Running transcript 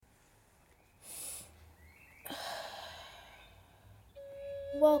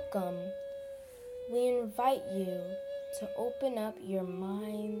Welcome. We invite you to open up your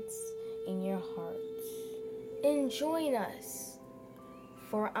minds and your hearts and join us,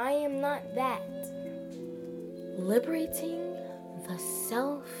 for I am not that. Liberating the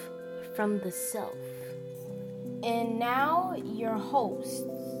self from the self. And now your hosts,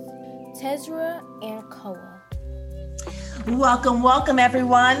 Tezra and Koa. Welcome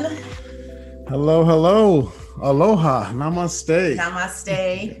everyone. Hello. Aloha. Namaste.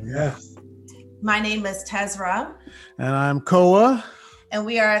 Namaste. Yes. My name is Tezra. And I'm Koa. And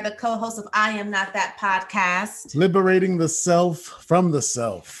we are the co-hosts of I Am Not That podcast. Liberating the self from the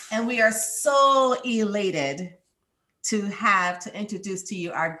self. And we are so elated to introduce to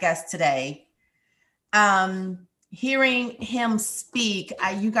you our guest today. Hearing him speak,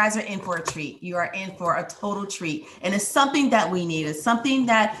 you guys are in for a treat. You are in for a total treat. And it's something that we need. It's something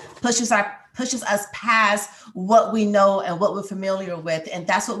that pushes us past what we know and what we're familiar with. And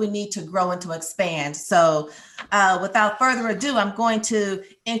that's what we need to grow and to expand. So without further ado, I'm going to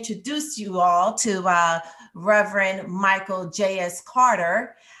introduce you all to Reverend Michael J.S.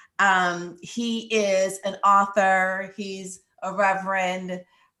 Carter. He is an author. He's a reverend.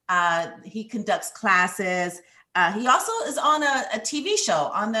 He conducts classes. He also is on a TV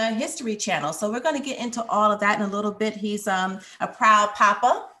show on the History Channel. So we're going to get into all of that in a little bit. He's a proud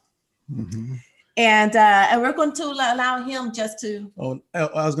papa. Mm-hmm. And we're going to allow him just to. Oh,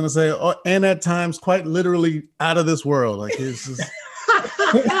 I was going to say, and at times quite literally out of this world. Like it's just.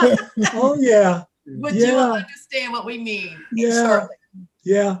 Oh yeah. Would you understand what we mean? Yeah. Shortly?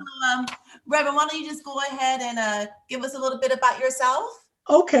 Yeah. Reverend, why don't you just go ahead and give us a little bit about yourself?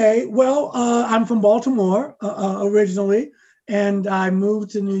 Okay. Well, I'm from Baltimore originally, and I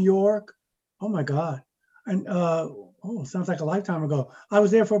moved to New York. Oh my God. And sounds like a lifetime ago. I was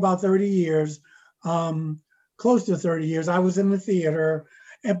there for about 30 years, close to 30 years. I was in the theater,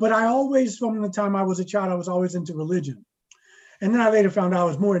 but I always, from the time I was a child, I was always into religion. And then I later found out I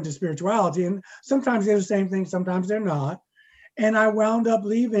was more into spirituality. And sometimes they're the same thing, sometimes they're not. And I wound up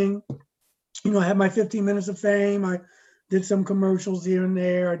leaving, I had my 15 minutes of fame. I did some commercials here and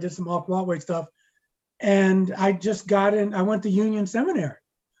there. I did some off-Broadway stuff. And I just got in, I went to Union Seminary,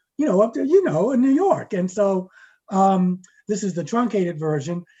 up there, in New York. And so this is the truncated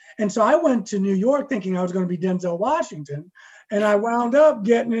version. And so I went to New York thinking I was going to be Denzel Washington. And I wound up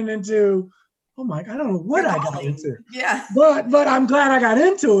getting into, I don't know what I got into. Yeah. But I'm glad I got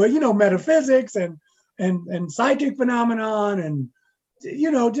into it, metaphysics and psychic phenomenon and,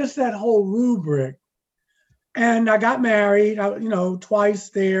 just that whole rubric. And I got married, twice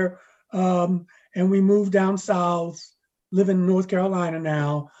there. And we moved down south, live in North Carolina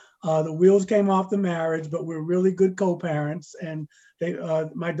now. The wheels came off the marriage, but we're really good co-parents. And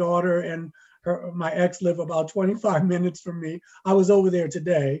my daughter and my ex live about 25 minutes from me. I was over there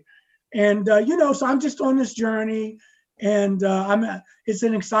today. And, so I'm just on this journey and it's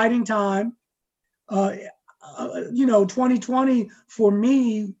an exciting time. 2020 for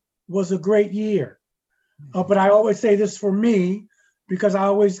me was a great year. But I always say this for me, because I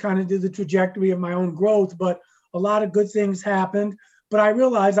always kind of did the trajectory of my own growth, but a lot of good things happened. But I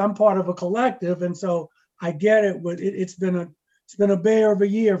realize I'm part of a collective. And so I get it. It's been a bear of a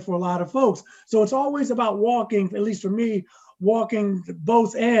year for a lot of folks. So it's always about walking, at least for me, walking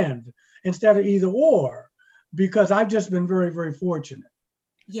both ends instead of either or, because I've just been very, very fortunate.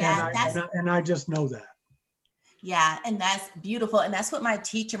 Yeah. And I just know that. Yeah, and that's beautiful. And that's what my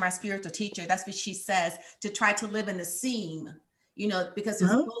spiritual teacher, that's what she says, to try to live in the seam, because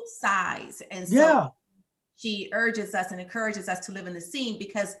there's both sides. And so she urges us and encourages us to live in the seam,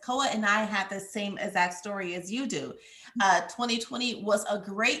 because Koa and I have the same exact story as you do. 2020 was a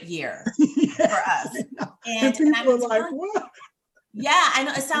great year for us. And people are like, what? Yeah, I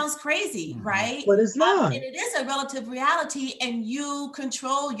know it sounds crazy, right? But it's not. And it is a relative reality, and you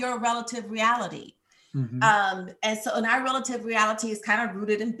control your relative reality. Mm-hmm. And our relative reality is kind of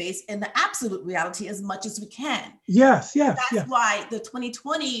rooted and based in the absolute reality as much as we can. Yes. That's why the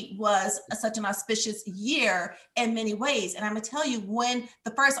 2020 was such an auspicious year in many ways. And I'm going to tell you, when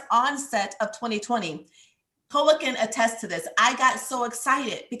the first onset of 2020, Koa can attest to this. I got so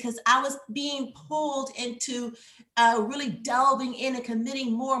excited because I was being pulled into really delving in and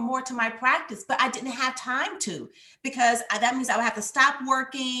committing more and more to my practice, but I didn't have time to, because that means I would have to stop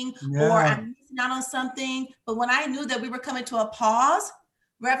working or I'm missing out on something. But when I knew that we were coming to a pause,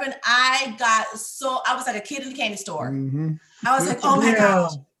 Reverend, I was like a kid in the candy store. Mm-hmm. I was like, oh my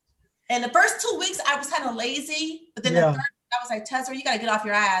gosh. And the first 2 weeks I was kind of lazy, but then the third, I was like, Tezra, you got to get off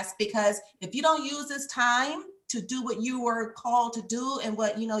your ass, because if you don't use this time to do what you were called to do and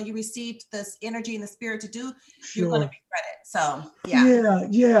what, you know, you received this energy and the spirit to do, you're going to regret it. So,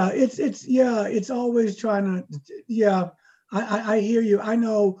 Yeah. It's always trying to, I hear you. I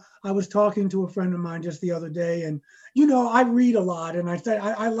know I was talking to a friend of mine just the other day, and, you know, I read a lot, and I said,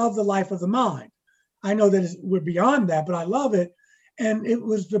 I love The Life of the Mind. I know that we're beyond that, but I love it. And it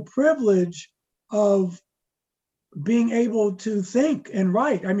was the privilege of being able to think and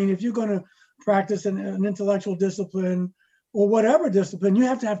write. I mean, if you're going to practice an intellectual discipline or whatever discipline, you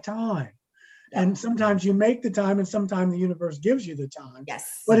have to have time. And sometimes you make the time, and sometimes the universe gives you the time.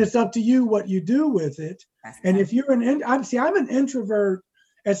 Yes. But it's up to you what you do with it. That's And right. if you're I'm an introvert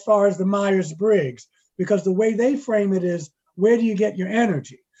as far as the Myers-Briggs, because the way they frame it is, where do you get your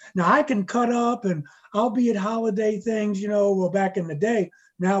energy? Now, I can cut up, and I'll be at holiday things, you know, well, back in the day.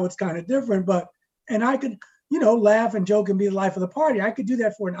 Now it's kind of different, and I could, you know, laugh and joke and be the life of the party. I could do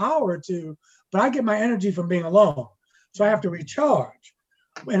that for an hour or two, but I get my energy from being alone. So I have to recharge.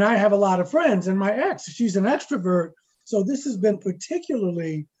 And I have a lot of friends, and my ex, she's an extrovert. So this has been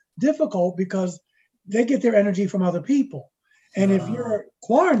particularly difficult because they get their energy from other people. And if you're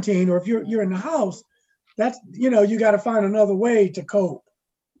quarantined, or if you're in the house, that's, you know, you got to find another way to cope.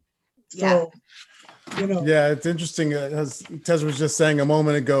 So, you know. Yeah, it's interesting. As Tez was just saying a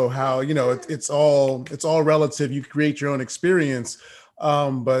moment ago, how, you know, it's all relative. You create your own experience.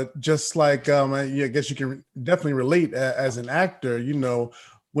 But just like, I guess you can definitely relate as an actor, you know,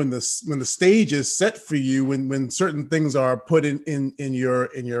 when the stage is set for you, when certain things are put in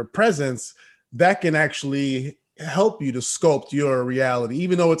your presence, that can actually help you to sculpt your reality,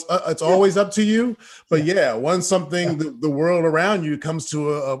 even though it's always up to you. But once something, the world around you comes to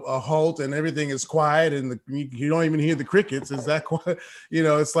a halt and everything is quiet and you don't even hear the crickets, is that quiet? You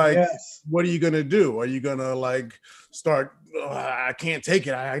know, it's like, what are you going to do? Are you going to like start, I can't take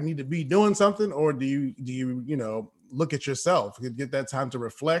it, I need to be doing something? Or do you, you know, look at yourself, get that time to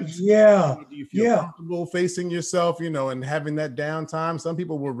reflect? Do you feel comfortable facing yourself, you know, and having that downtime? Some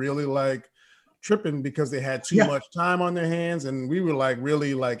people were really like tripping because they had too much time on their hands, and we were like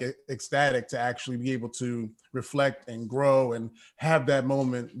really like ecstatic to actually be able to reflect and grow and have that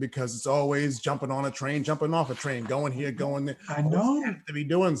moment, because it's always jumping on a train, jumping off a train, going here, going there. I know. Have to be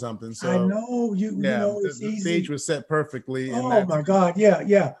doing something. So I know you know, it's the easy. stage was set perfectly. Oh my God. Yeah.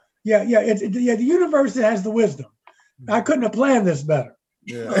 The universe has the wisdom. I couldn't have planned this better.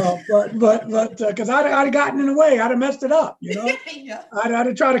 But because I'd have gotten in the way, I'd have messed it up, you know. I'd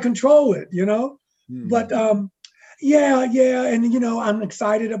have tried to control it, you know. But and you know, I'm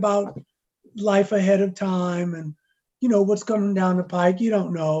excited about life ahead of time, and you know what's coming down the pike. You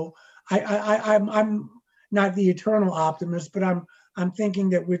don't know. I'm not the eternal optimist, but I'm thinking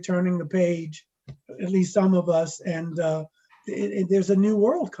that we're turning the page, at least some of us, and there's a new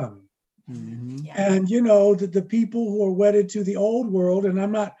world coming. And you know, the people who are wedded to the old world, and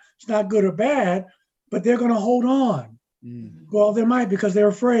it's not good or bad, but they're going to hold on. Well, they might, because they're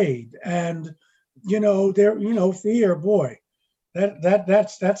afraid, and you know, fear, boy, that's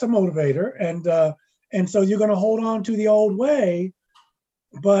a motivator, and so you're going to hold on to the old way.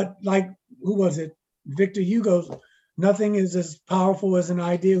 But like, who was it? Victor Hugo's, nothing is as powerful as an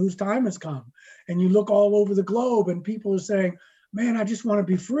idea whose time has come. And you look all over the globe, and people are saying, man, I just want to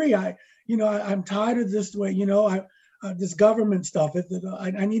be free. I'm tired of this way, you know, this government stuff.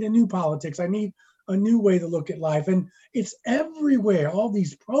 I need a new politics. I need a new way to look at life. And it's everywhere, all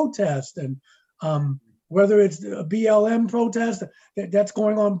these protests, and whether it's a BLM protest that's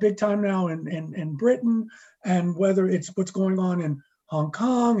going on big time now in Britain, and whether it's what's going on in Hong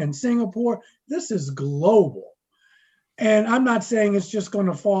Kong and Singapore, this is global. And I'm not saying it's just going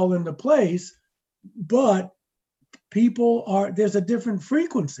to fall into place, but there's a different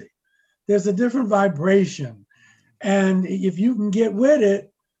frequency. There's a different vibration. And if you can get with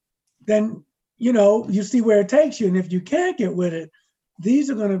it, then, you know, you see where it takes you. And if you can't get with it, these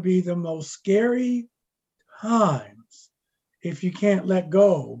are going to be the most scary times if you can't let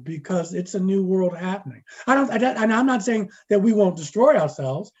go, because it's a new world happening. And I'm not saying that we won't destroy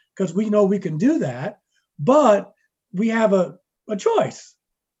ourselves, because we know we can do that, but we have a choice.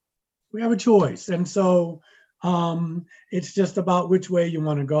 We have a choice. And so it's just about which way you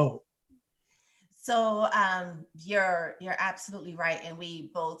want to go. So you're absolutely right, and we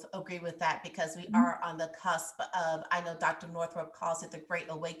both agree with that, because we are on the cusp of, I know Dr. Northrup calls it the Great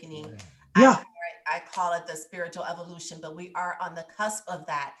Awakening. Yeah. I call it the spiritual evolution, but we are on the cusp of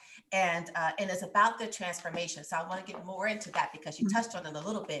that, and it's about the transformation. So I want to get more into that, because you touched on it a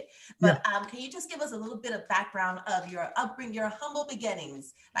little bit. But can you just give us a little bit of background of your upbringing, your humble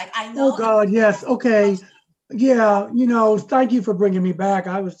beginnings? Like, I know. Oh God, yes. Okay. Yeah, you know, thank you for bringing me back.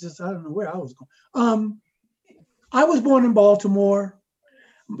 I don't know where I was going. I was born in Baltimore,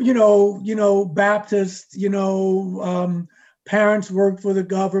 Baptist, parents worked for the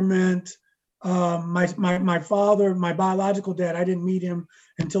government. My father, my biological dad, I didn't meet him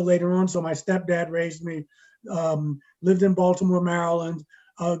until later on. So my stepdad raised me, lived in Baltimore, Maryland,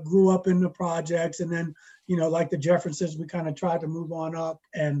 grew up in the projects. And then, like the Jeffersons, we kind of tried to move on up,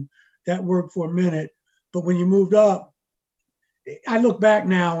 and that worked for a minute. But when you moved up, I look back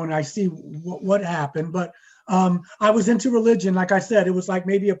now and I see what happened. But I was into religion. Like I said, it was like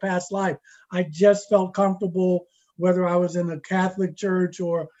maybe a past life. I just felt comfortable, whether I was in a Catholic church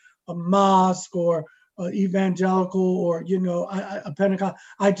or a mosque or evangelical or, a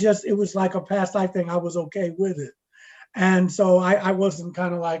Pentecost. It was like a past life thing. I was okay with it. And so I wasn't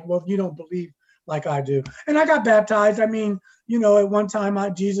kind of like, well, you don't believe like I do. And I got baptized. I mean, at one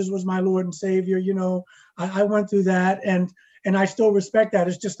time, Jesus was my Lord and Savior. I went through that, and I still respect that.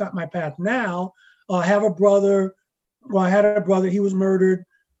 It's just not my path now. I have a brother. Well, I had a brother. He was murdered.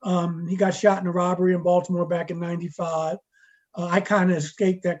 He got shot in a robbery in Baltimore back in '95. I kind of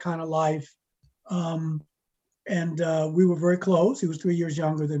escaped that kind of life. And we were very close. He was 3 years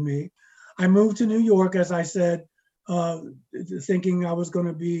younger than me. I moved to New York, as I said, thinking I was going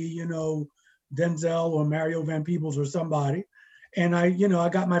to be, Denzel or Mario Van Peebles or somebody. And I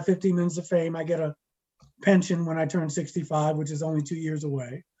got my 15 minutes of fame. I get a pension when I turn 65, which is only 2 years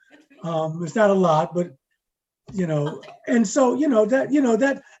away. It's not a lot, but and so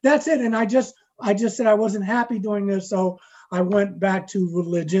that's it. And I just said I wasn't happy doing this, so I went back to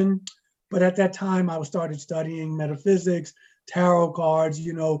religion. But at that time, I started studying metaphysics, tarot cards,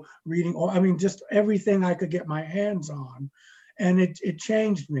 reading, just everything I could get my hands on, and it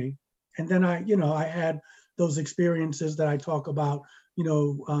changed me. And then I had those experiences that I talk about,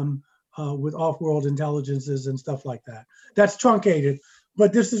 with off-world intelligences and stuff like that. That's truncated,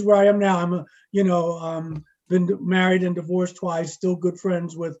 but this is where I am now. I'm been married and divorced twice, still good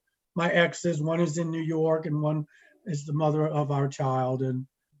friends with my exes. One is in New York and one is the mother of our child. And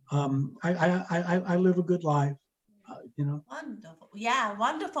I live a good life, Wonderful. Yeah,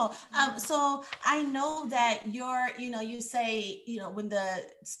 wonderful. So I know that you say, when the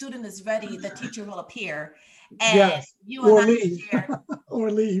student is ready, the teacher will appear. And yes, you or and I leave. share.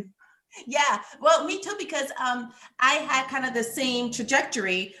 Or leave. Yeah, well, me too, because I had kind of the same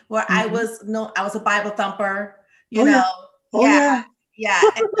trajectory where I was a Bible thumper, Yeah. Oh, yeah, yeah.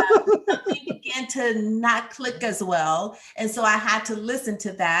 and something began to not click as well, and so I had to listen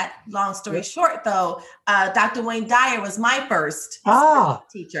to that. Long story short, though, Dr. Wayne Dyer was my first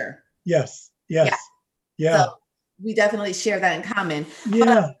teacher. Yes. Yeah. So we definitely share that in common.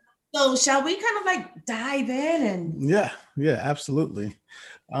 Yeah. So shall we kind of like dive in and? Yeah, absolutely.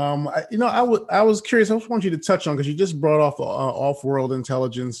 I was curious. I just want you to touch on, because you just brought off off-world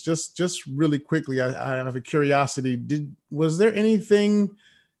intelligence. Just really quickly, I have a curiosity. Was there anything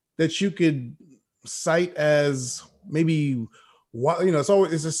that you could cite as maybe why?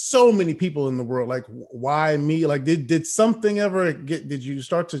 It's just so many people in the world. Like, why me? Like, did something ever did you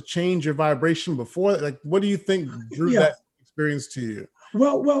start to change your vibration before? Like, what do you think drew that experience to you?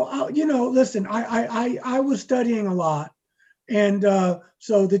 Well, listen, I was studying a lot. And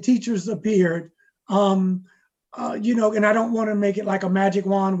so the teachers appeared, and I don't want to make it like a magic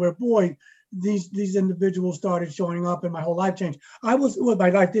wand where, boy, these individuals started showing up and my whole life changed. My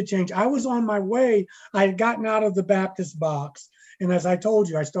life did change. I was on my way. I had gotten out of the Baptist box. And as I told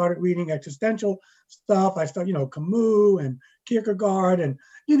you, I started reading existential stuff. I started, Camus and Kierkegaard. And,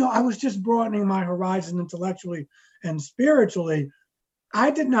 I was just broadening my horizon intellectually and spiritually.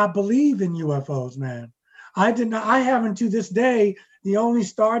 I did not believe in UFOs, man. I did not. I haven't to this day. The only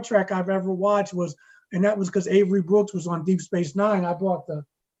Star Trek I've ever watched and that was because Avery Brooks was on Deep Space Nine. I bought the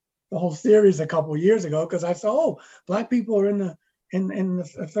whole series a couple of years ago because I saw, Black people are in the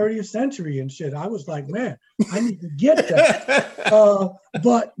 30th century and shit. I was like, man, I need to get that.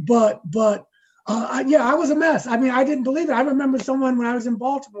 I was a mess. I mean, I didn't believe it. I remember someone when I was in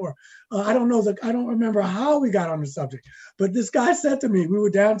Baltimore. I don't remember how we got on the subject, but this guy said to me, we were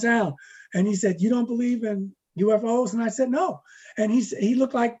downtown. And he said, "You don't believe in UFOs?" And I said, "No." And he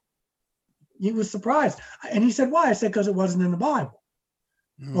looked like he was surprised. And he said, "Why?" I said, "Because it wasn't in the Bible."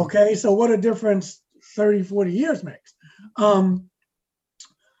 Okay, so what a difference 30, 40 years makes. A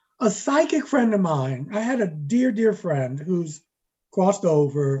psychic friend of mine, I had a dear friend who's crossed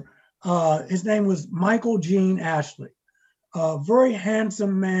over. His name was Michael Gene Ashley. Very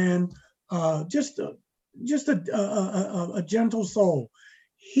handsome man, just a gentle soul.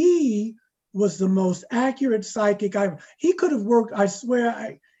 He was the most accurate psychic he could have worked, I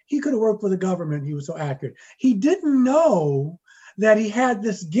swear, he could have worked for the government. He was so accurate. He didn't know that he had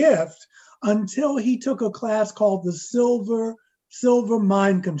this gift until he took a class called the Silver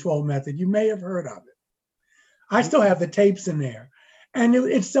Mind Control Method. You may have heard of it. I still have the tapes in there. And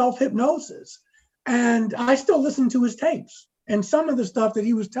it's self-hypnosis. And I still listen to his tapes. And some of the stuff that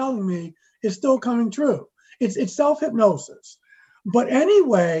he was telling me is still coming true. It's self-hypnosis. But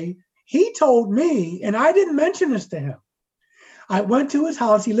anyway, he told me, and I didn't mention this to him. I went to his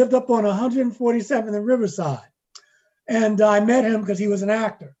house. He lived up on 147th and Riverside. And I met him because he was an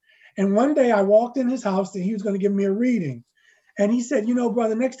actor. And one day I walked in his house and he was going to give me a reading. And he said,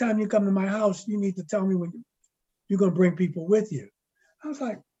 brother, next time you come to my house, you need to tell me when you're going to bring people with you. I was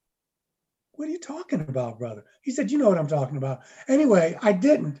like, what are you talking about, brother? He said, you know what I'm talking about. Anyway, I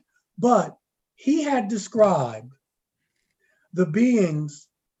didn't, but he had described the beings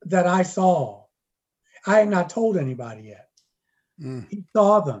that I saw. I had not told anybody yet. He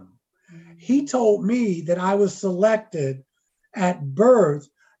saw them. He told me that I was selected at birth,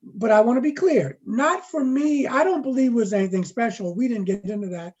 but I want to be clear, not for me. I don't believe it was anything special. We didn't get into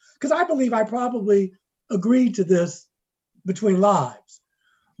that because I believe I probably agreed to this between lives.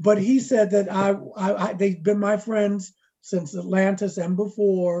 But he said that they've been my friends since Atlantis and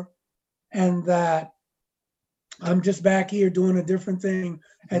before, and that I'm just back here doing a different thing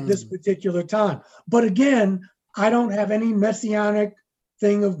at this particular time. But again, I don't have any messianic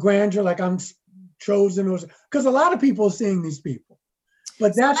thing of grandeur, like I'm chosen, or because a lot of people are seeing these people.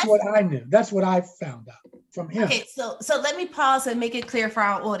 But that's what I knew. That's what I found out from him. Okay, so let me pause and make it clear for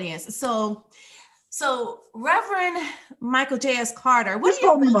our audience. So Reverend Michael J.S. Carter. Just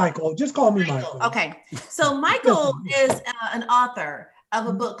call me Michael. Just call me Michael. Okay. So Michael is an author of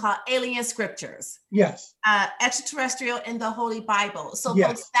a book called Alien Scriptures. Yes. Extraterrestrial in the Holy Bible. So yes.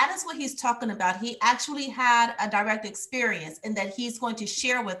 Folks, that is what he's talking about. He actually had a direct experience and that he's going to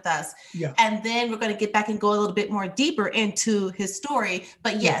share with us. Yeah. And then we're going to get back and go a little bit more deeper into his story.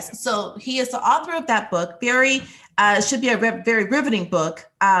 But yes, so he is the author of that book. Should be a very riveting book.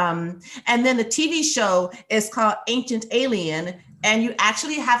 And then the TV show is called Ancient Alien. And you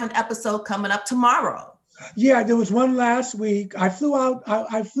actually have an episode coming up tomorrow. Yeah, there was one last week. I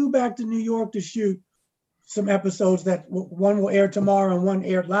flew back to New York to shoot some episodes that one will air tomorrow and one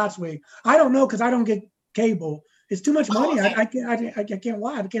aired last week. I don't know because I don't get cable. It's too much money. Okay. I can't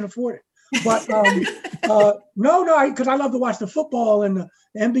lie. I can't afford it. But no, because I love to watch the football and the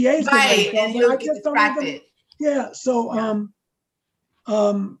NBA's right. And I just don't have them. Yeah. So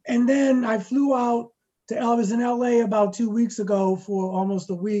and then I flew out to Elvis in LA about 2 weeks ago for almost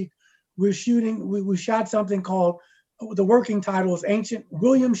a week. We shot something called, the working title is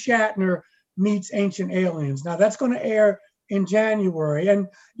William Shatner Meets Ancient Aliens. Now that's going to air in January. And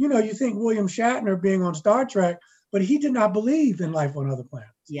you think William Shatner being on Star Trek, but he did not believe in life on other planets.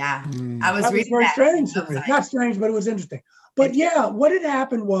 Yeah, I was reading very that. Strange to me. Not strange, but it was interesting. But yeah, what had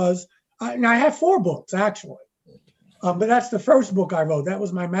happened was, and I have 4 books actually, but that's the first book I wrote. That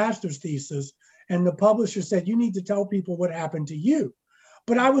was my master's thesis. And the publisher said, you need to tell people what happened to you.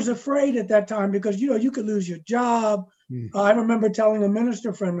 But I was afraid at that time because, you could lose your job. I remember telling a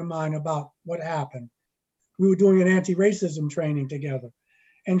minister friend of mine about what happened. We were doing an anti-racism training together.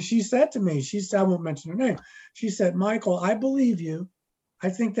 And she said to me, I won't mention her name. She said, Michael, I believe you. I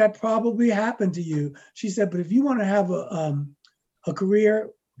think that probably happened to you. She said, but if you want to have a career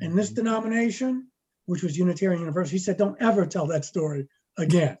in this denomination, which was Unitarian Universalist, she said, don't ever tell that story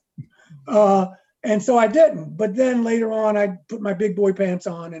again. And so I didn't. But then later on, I put my big boy pants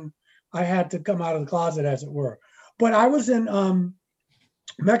on and I had to come out of the closet, as it were. But I was in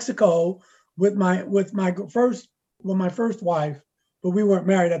Mexico with my first wife, but we weren't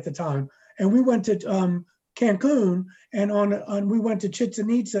married at the time. And we went to Cancun and we went to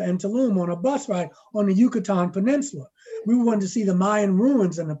Chichen Itza and Tulum on a bus ride on the Yucatan Peninsula. We wanted to see the Mayan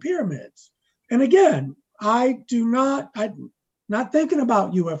ruins and the pyramids. And again, I'm not thinking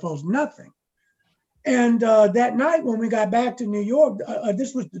about UFOs, nothing. And that night when we got back to New York,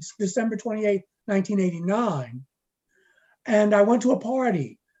 this was December 28, 1989. And I went to a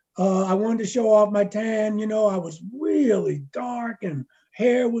party. I wanted to show off my tan. I was really dark and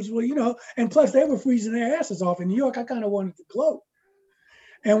hair was, and plus they were freezing their asses off in New York. I kind of wanted to gloat.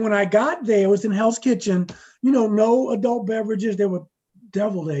 And when I got there, it was in Hell's Kitchen, no adult beverages. There were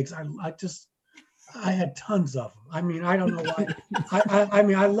deviled eggs. I had tons of them. I mean, I don't know why.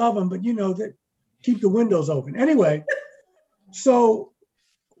 I love them, but that. Keep the windows open. Anyway, so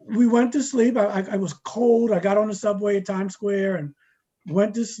we went to sleep. I was cold. I got on the subway at Times Square and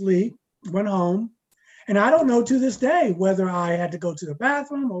went to sleep, went home. And I don't know to this day whether I had to go to the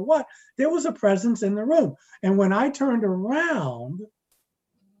bathroom or what. There was a presence in the room. And when I turned around,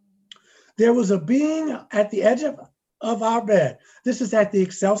 there was a being at the edge of of our bed. This is at the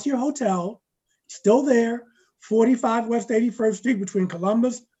Excelsior Hotel, still there, 45 West 81st Street between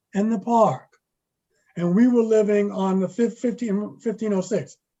Columbus and the Park. And we were living on the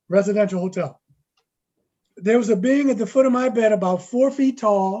 1506 residential hotel. There was a being at the foot of my bed about 4 feet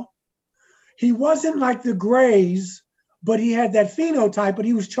tall. He wasn't like the Greys, but he had that phenotype, but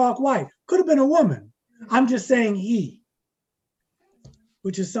he was chalk white. Could have been a woman. I'm just saying he,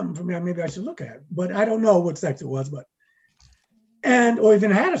 which is something for me maybe I should look at, but I don't know what sex it was, or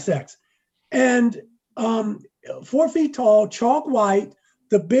even had a sex. And 4 feet tall, chalk white,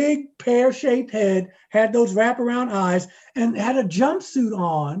 the big pear-shaped head, had those wraparound eyes, and had a jumpsuit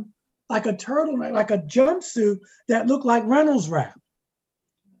on, like a turtleneck, like a jumpsuit that looked like Reynolds wrap.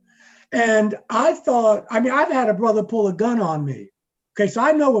 And I thought, I've had a brother pull a gun on me. Okay, so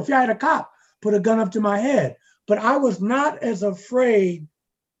I know if I had a cop put a gun up to my head, but I was not as afraid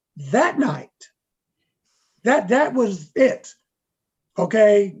that night. That was it.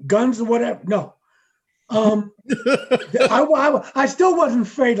 Okay, guns or whatever. No. I still wasn't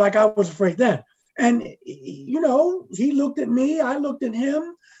afraid like I was afraid then. And, he looked at me, I looked at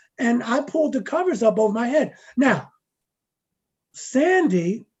him, and I pulled the covers up over my head. Now,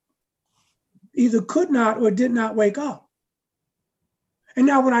 Sandy either could not or did not wake up. And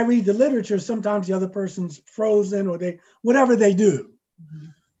now when I read the literature, sometimes the other person's frozen or whatever they do. Mm-hmm.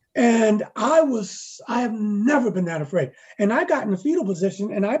 And I have never been that afraid. And I got in the fetal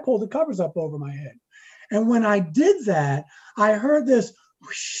position and I pulled the covers up over my head. And when I did that, I heard this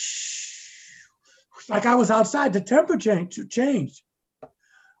whoosh, like I was outside, the temperature changed.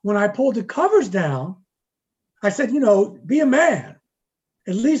 When I pulled the covers down, I said, be a man,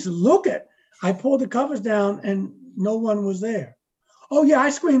 at least look at. I pulled the covers down and no one was there. Oh yeah, I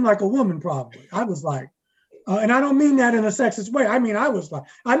screamed like a woman probably. I was like, and I don't mean that in a sexist way. I mean, I was like,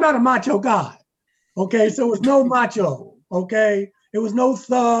 I'm not a macho guy. Okay, so it was no macho. Okay, it was no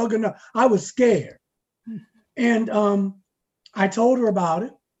thug. And I was scared. And I told her about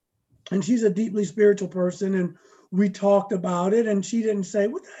it. And she's a deeply spiritual person. And we talked about it. And she didn't say,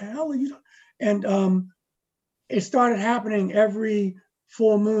 what the hell are you doing? And it started happening every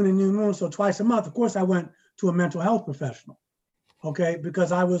full moon and new moon, so twice a month. Of course, I went to a mental health professional, okay,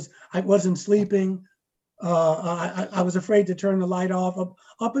 because I wasn't sleeping. I was afraid to turn the light off.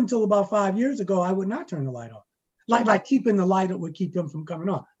 Up until about 5 years ago, I would not turn the light off. Like keeping the light up would keep them from coming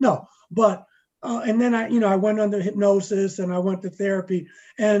on. No, but and then I went under hypnosis and I went to therapy.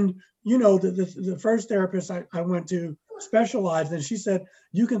 And the first therapist I went to specialized, and she said,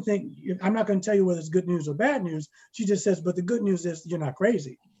 you can think, I'm not going to tell you whether it's good news or bad news. She just says, but the good news is you're not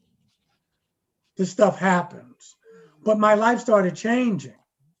crazy. This stuff happens. But my life started changing.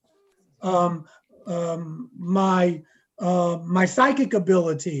 My psychic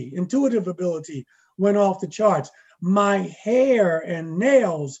ability, intuitive ability went off the charts. My hair and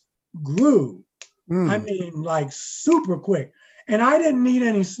nails grew. I mean, like super quick. And I didn't need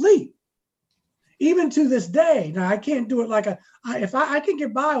any sleep. Even to this day, now I can't do it if I can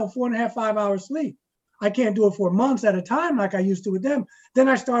get by on 4.5, 5 hours sleep. I can't do it for months at a time like I used to with them. Then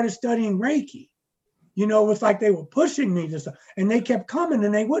I started studying Reiki. It's like they were pushing me to stuff, and they kept coming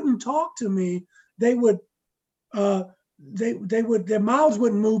and they wouldn't talk to me. They would, their mouths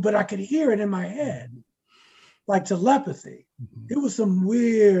wouldn't move, but I could hear it in my head, like telepathy. It was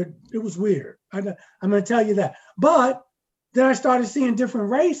weird. I'm going to tell you that. But then I started seeing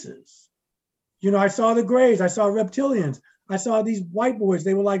different races. I saw the Greys, I saw reptilians, I saw these white boys.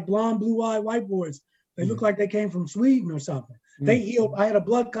 They were like blonde, blue-eyed white boys. They looked like they came from Sweden or something. They healed. I had a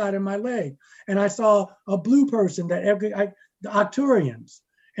blood clot in my leg, and I saw a blue person the Arcturians.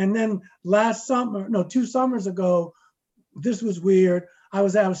 And then 2 summers ago, this was weird. I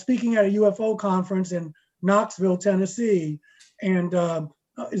was speaking at a UFO conference in Knoxville, Tennessee, and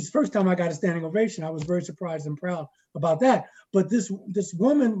it's the first time I got a standing ovation. I was very surprised and proud about that. But this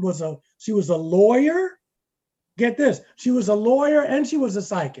woman was a lawyer. Get this, she was a lawyer and she was a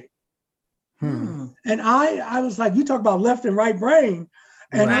psychic. And I was like, you talk about left and right brain.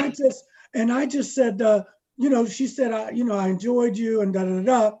 And right. I just said, she said, I enjoyed you and da da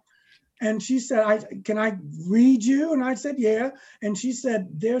da. And she said, can I read you? And I said, yeah. And she said,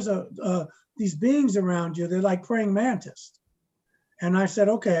 there's these beings around you. They're like praying mantis. And I said,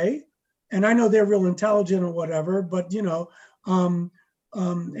 okay. And I know they're real intelligent or whatever, but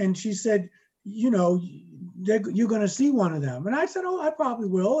and she said, you're going to see one of them. And I said, oh, I probably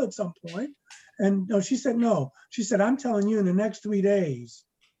will at some point. And no, she said, no. She said, I'm telling you, in the next 3 days,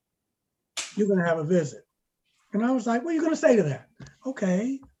 you're going to have a visit. And I was like, what are you going to say to that?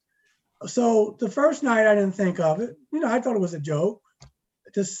 Okay. So the first night, I didn't think of it. I thought it was a joke.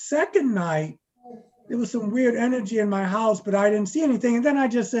 The second night, there was some weird energy in my house, but I didn't see anything. And then I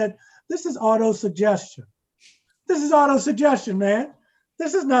just said, this is auto-suggestion. This is auto-suggestion, man.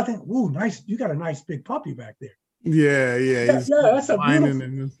 This is nothing. Ooh, nice. You got a nice big puppy back there. Yeah. That's a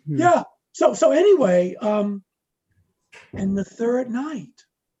beautiful. Yeah. So anyway, and the third night,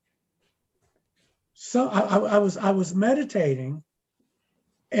 so I was meditating,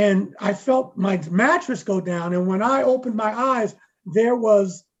 and I felt my mattress go down. And when I opened my eyes, there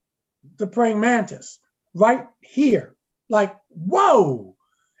was the praying mantis right here, like, whoa.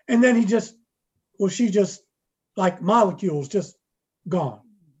 And then she just like molecules just gone.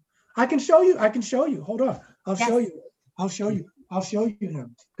 I can show you. Hold on. I'll show you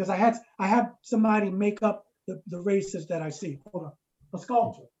him. Because I have somebody make up the races that I see. Hold on. A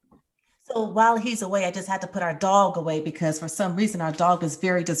sculpture. So while he's away, I just had to put our dog away because for some reason our dog is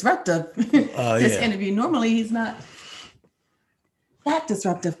very disruptive. This interview. Normally he's not that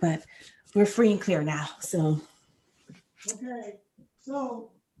disruptive, but we're free and clear now. So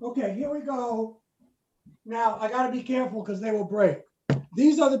Okay, here we go. Now I got to be careful because they will break.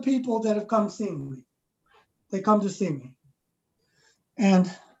 These are the people that have come see me. They come to see me.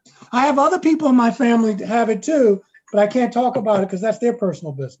 And I have other people in my family that have it too, but I can't talk about it because that's their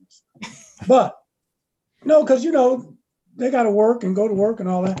personal business. But no, because they got to work and go to work and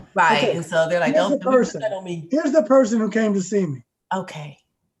all that. Right. Okay. And so they're like, don't put that on me. Here's the person who came to see me. Okay.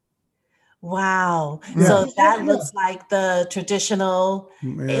 Wow. Yeah. So that looks like the traditional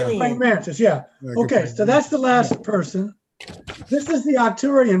alien. Praying mantis, yeah. Okay, so that's the last person. This is the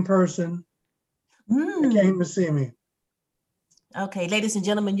Arcturian person who came to see me. Okay, ladies and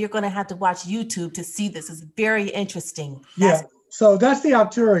gentlemen, you're going to have to watch YouTube to see this. It's very interesting. Yeah, so that's the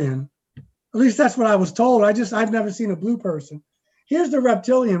Arcturian. At least that's what I was told. I've never seen a blue person. Here's the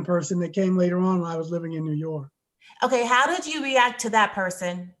reptilian person that came later on when I was living in New York. Okay, how did you react to that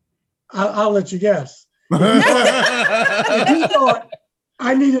person? I'll let you guess. If you thought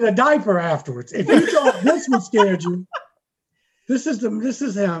I needed a diaper afterwards, if you thought this would scare you, this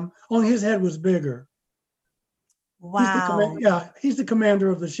is him. Only his head was bigger. Wow. He's the commander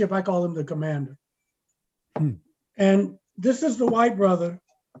of the ship. I call him the commander. And this is the white brother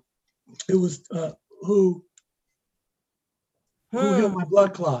who was who healed my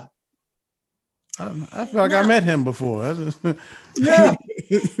blood clot. I feel like I met him before. Yeah,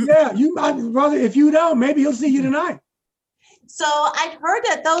 you, my brother. If you don't, maybe he'll see you tonight. So I've heard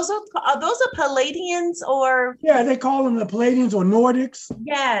that those are Palladians, or they call them the Palladians or Nordics.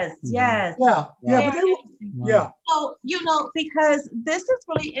 Yes. Yeah. But So because this is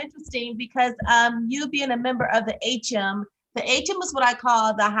really interesting because you being a member of the HM is what I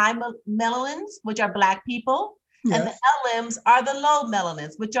call the high melanins, which are Black people. Yes. And the LMs are the low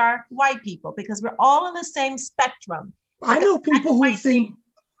melanins, which are white people, because we're all in the same spectrum. I know people who've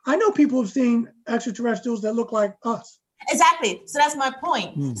seen extraterrestrials that look like us. Exactly. So that's my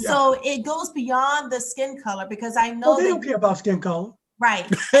point. So it goes beyond the skin color, because I know they don't care about skin color. Right.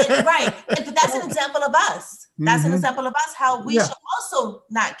 Right. But that's an example of us. That's an example of us, how we should also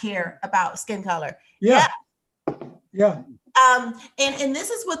not care about skin color. Yeah. And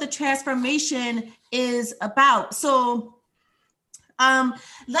this is what the transformation is about. So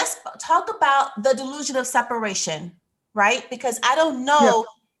let's talk about the delusion of separation, right? Because I don't know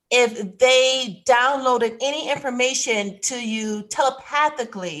if they downloaded any information to you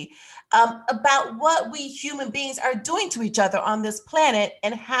telepathically about what we human beings are doing to each other on this planet,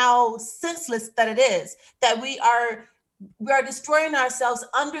 and how senseless that it is, that we are destroying ourselves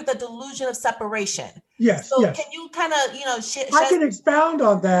under the delusion of separation. Yes. So can you kind of, I can expound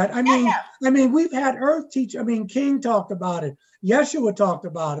on that. I mean, we've had Earth teach. I mean, King talked about it. Yeshua talked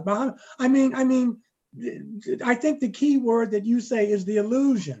about it. I think the key word that you say is the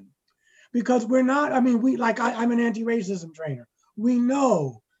illusion, because we're not. I'm an anti-racism trainer. We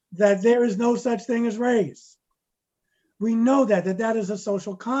know that there is no such thing as race. We know that is a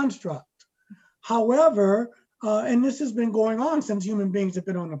social construct. However, and this has been going on since human beings have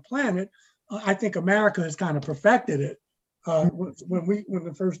been on the planet. I think America has kind of perfected it when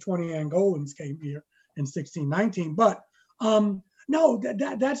the first 20 Angolans came here in 1619. But no,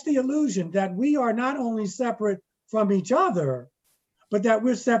 that's the illusion, that we are not only separate from each other, but that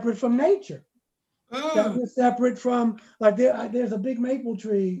we're separate from nature. That we're separate from, like there's a big maple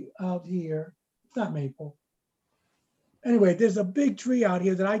tree out here. It's not maple. Anyway, there's a big tree out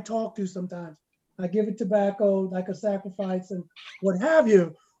here that I talk to sometimes. I give it tobacco, like a sacrifice and what have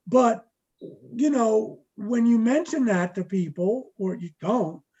you. But, when you mention that to people, or you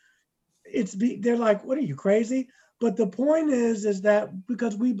don't, they're like, what, are you crazy? But the point is that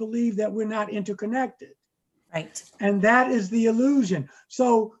because we believe that we're not interconnected. Right. And that is the illusion.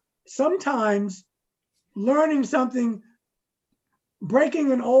 So sometimes learning something,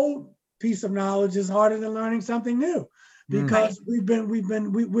 breaking an old piece of knowledge is harder than learning something new, because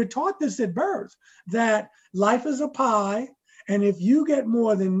we're taught this at birth, that life is a pie, and if you get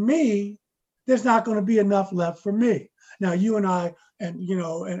more than me, there's not going to be enough left for me. Now, you and I,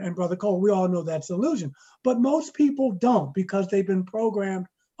 and Brother Cole, we all know that's an illusion, but most people don't, because they've been programmed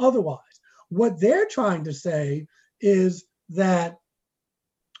otherwise. What they're trying to say is that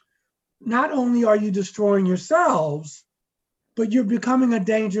not only are you destroying yourselves, but you're becoming a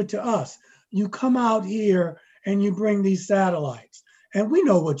danger to us. You come out here and you bring these satellites, and we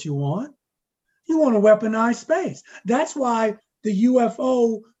know what you want. You want to weaponize space. That's why the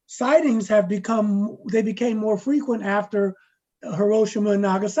UFO sightings became more frequent after Hiroshima and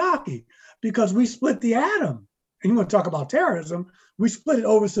Nagasaki, because we split the atom. And you want to talk about terrorism, we split it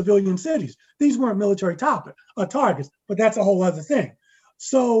over civilian cities. These weren't military targets, but that's a whole other thing.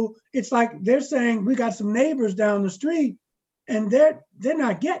 So it's like they're saying we got some neighbors down the street and they're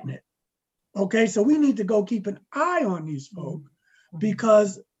not getting it. Okay, so we need to go keep an eye on these folk,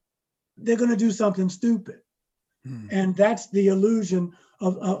 because they're going to do something stupid. And that's the illusion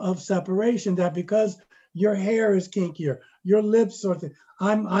of separation, that because your hair is kinkier, your lips are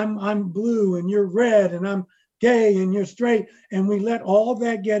I'm blue and you're red, and I'm gay and you're straight, and we let all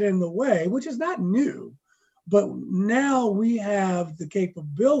that get in the way, which is not new, but now we have the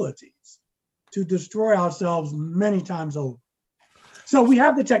capabilities to destroy ourselves many times over. So we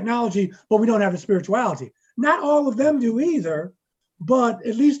have the technology, but we don't have the spirituality. Not all of them do either, but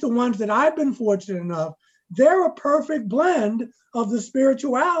at least the ones that I've been fortunate enough, they're a perfect blend of the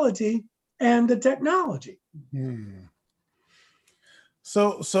spirituality and the technology.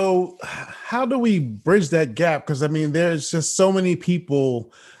 So how do we bridge that gap? Because I mean, there's just so many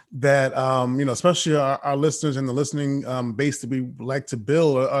people that especially our listeners and the listening base that we like to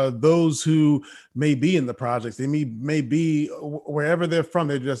build are those who may be in the projects. They may be wherever they're from.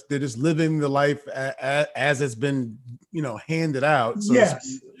 They're just living the life as it's been handed out. So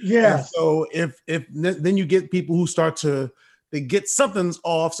yes. And so if then you get people who they get something's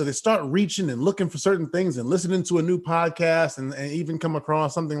off, so they start reaching and looking for certain things and listening to a new podcast and even come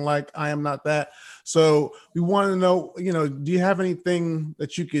across something like I Am Not That. So we want to know, do you have anything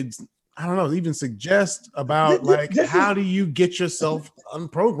that you could, I don't know, even suggest about how do you get yourself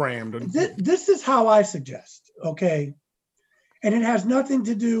unprogrammed? This is how I suggest, okay? And it has nothing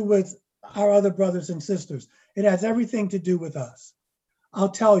to do with our other brothers and sisters. It has everything to do with us. I'll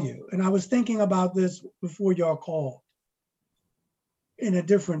tell you, and I was thinking about this before y'all called, in a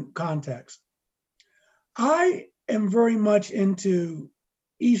different context. I am very much into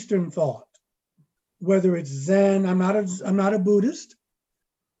Eastern thought, whether it's Zen. I'm not a Buddhist,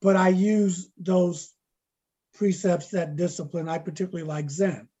 but I use those precepts, that discipline. I particularly like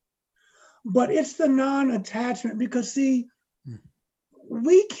Zen. But it's the non-attachment, because see,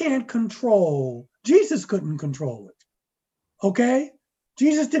 we can't control, Jesus couldn't control it, okay?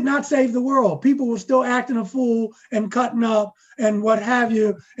 Jesus did not save the world. People were still acting a fool and cutting up and what have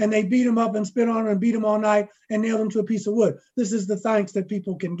you, and they beat him up and spit on him and beat him all night and nailed him to a piece of wood. This is the thanks that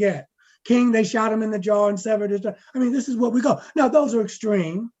people can get. King, they shot him in the jaw and severed his jaw. I mean, this is what we go. Now, those are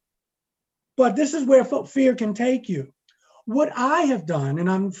extreme, but this is where fear can take you. What I have done,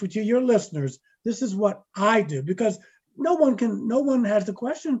 and to your listeners, this is what I do, because no one has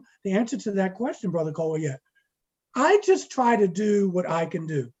the answer to that question, Brother Cole, yet. I just try to do what I can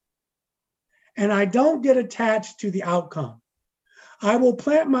do. And I don't get attached to the outcome. I will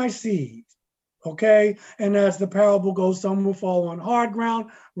plant my seed, okay? And as the parable goes, some will fall on hard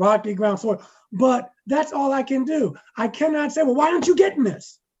ground, rocky ground, soil. But that's all I can do. I cannot say, well, why aren't you getting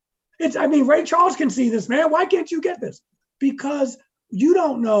this? Ray Charles can see this, man. Why can't you get this? Because you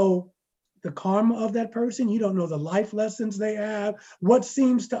don't know the karma of that person. You don't know the life lessons they have, what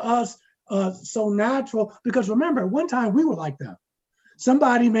seems to us so natural. Because remember, one time we were like them.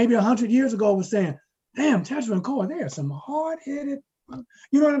 Somebody maybe 100 years ago was saying, damn, Tedra and Cole, they are some hard-headed,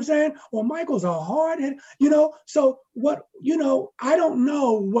 you know what I'm saying? Or Michael's a hard-headed, so what, I don't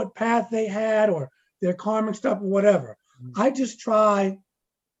know what path they had or their karmic stuff or whatever. I just try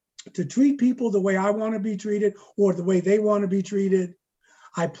to treat people the way I want to be treated or the way they want to be treated.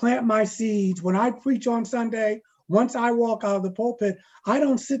 I plant my seeds. When I preach on Sunday, once I walk out of the pulpit, I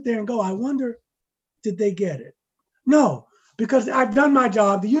don't sit there and go, I wonder, did they get it? No, because I've done my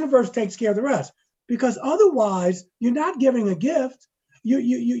job. The universe takes care of the rest. Because otherwise, you're not giving a gift.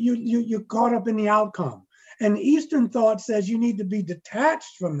 You're caught up in the outcome. And Eastern thought says you need to be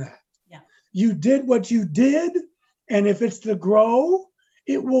detached from that. Yeah. You did what you did, and if it's to grow,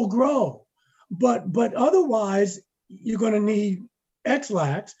 it will grow. But otherwise, you're going to need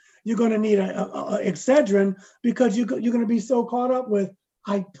X-lax. you're going to need a Excedrin because you're going to be so caught up with,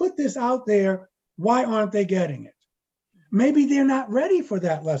 I put this out there, why aren't they getting it? Maybe they're not ready for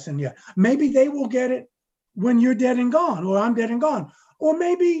that lesson yet. Maybe they will get it when you're dead and gone, or I'm dead and gone. Or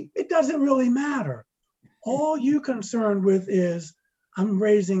maybe it doesn't really matter. All you're concerned with is, I'm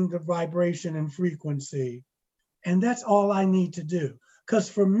raising the vibration and frequency, and that's all I need to do. Because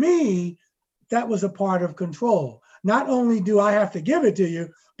for me, that was a part of control. Not only do I have to give it to you,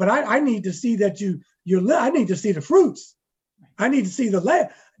 but I need to see that I need to see the fruits. I need to see the land.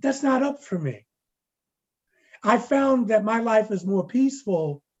 That's not up for me. I found that my life is more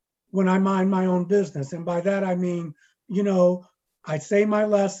peaceful when I mind my own business. And by that, I mean, I say my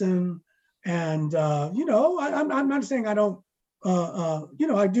lesson and, I'm not saying I don't,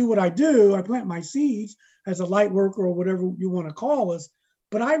 I do what I do. I plant my seeds as a light worker or whatever you want to call us.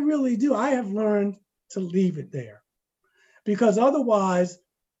 But I really do. I have learned to leave it there because otherwise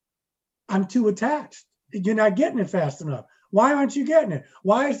I'm too attached. You're not getting it fast enough. Why aren't you getting it?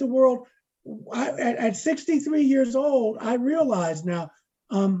 Why is the world, at 63 years old, I realize now,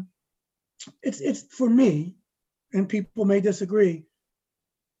 it's for me, and people may disagree.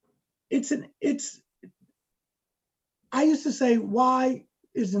 I used to say, why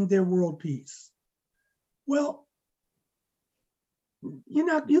isn't there world peace? Well,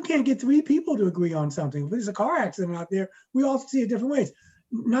 you can't get three people to agree on something. If there's a car accident out there, we all see it different ways.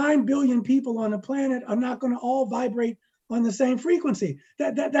 9 billion people on the planet are not going to all vibrate on the same frequency.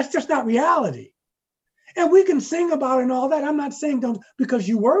 That's just not reality. And we can sing about it and all that. I'm not saying don't, because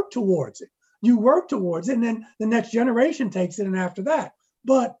you work towards it. You work towards it, and then the next generation takes it, and after that.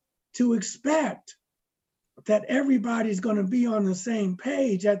 But to expect that everybody's going to be on the same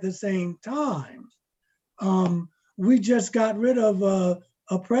page at the same time. We just got rid of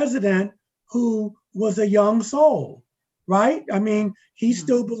a president who was a young soul, right? I mean, he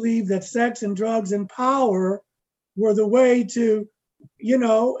still believed that sex and drugs and power were the way to,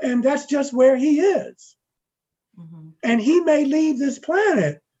 and that's just where he is. Mm-hmm. And he may leave this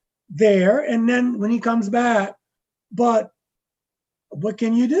planet there, and then when he comes back, but what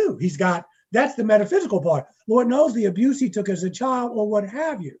can you do? That's the metaphysical part. Lord knows the abuse he took as a child or what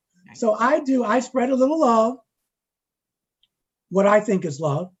have you. So I spread a little love, what I think is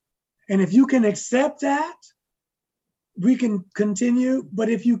love. And if you can accept that, we can continue. But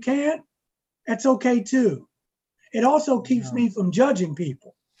if you can't, that's okay too. It also keeps me from judging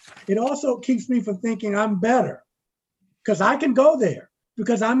people. It also keeps me from thinking I'm better, because I can go there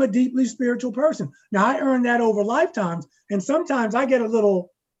because I'm a deeply spiritual person. Now I earned that over lifetimes. And sometimes I get a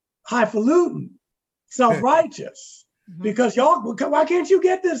little highfalutin, self-righteous, because why can't you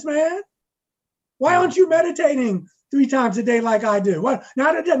get this, man? Why aren't you meditating 3 times a day like I do? Well,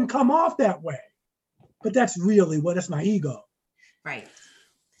 now that doesn't come off that way, but that's really that's my ego. Right.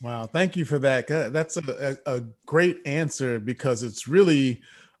 Wow. Thank you for that. That's a great answer, because it's really,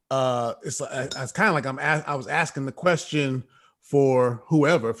 it's kind of like I was asking the question for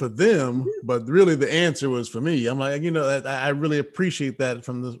whoever, for them, but really the answer was for me. I'm like, I really appreciate that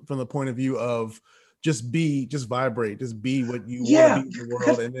from the point of view of just vibrate, just be what you want to be in the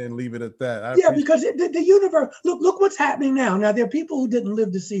world, and then leave it at that. Because the universe, look what's happening now. Now, there are people who didn't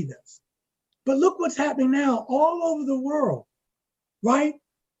live to see this, but look what's happening now all over the world, right?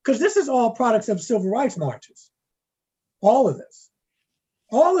 Because this is all products of civil rights marches. All of this.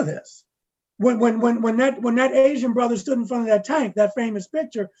 When that Asian brother stood in front of that tank, that famous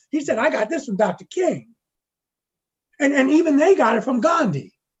picture, he said, I got this from Dr. King. And even they got it from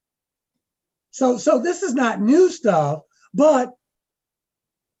Gandhi. So this is not new stuff, but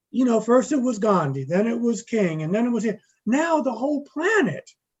first it was Gandhi, then it was King, and then it was here. Now the whole planet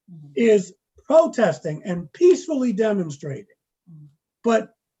is protesting and peacefully demonstrating. But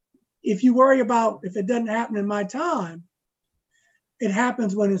if you worry about if it doesn't happen in my time, it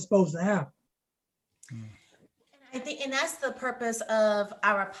happens when it's supposed to happen. I think, and that's the purpose of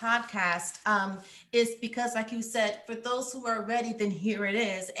our podcast, is because, like you said, for those who are ready, then here it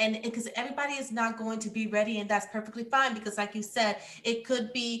is. And because everybody is not going to be ready, and that's perfectly fine, because like you said, it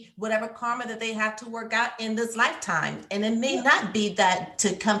could be whatever karma that they have to work out in this lifetime. And it may not be that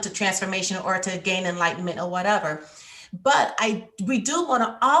to come to transformation or to gain enlightenment or whatever. But we do want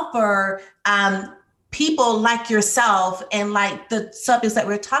to offer people like yourself and like the subjects that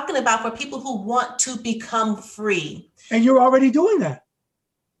we're talking about for people who want to become free. And you're already doing that.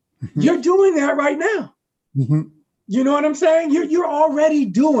 You're doing that right now. Mm-hmm. You know what I'm saying? You're already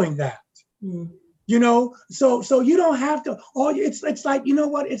doing that. Mm-hmm. So you don't have to. It's like, you know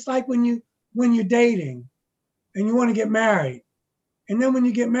what? It's like when you're dating and you want to get married, and then when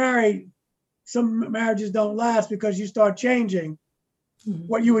you get married, some marriages don't last because you start changing.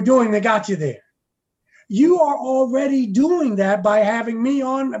 what you were doing that got you there. You are already doing that by having me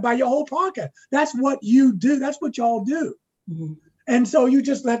on, by your whole podcast. That's what you do. That's what y'all do. Mm-hmm. And so you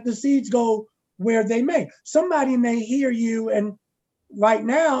just let the seeds go where they may. Somebody may hear you and right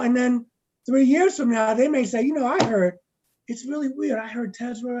now, and then 3 years from now, they may say, I heard, it's really weird. I heard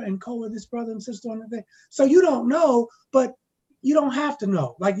Tezra and Koa, this brother and sister on the thing. So you don't know, but you don't have to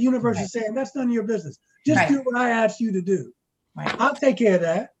know. Like the universe is saying, that's none of your business. Just do what I asked you to do. Right. I'll take care of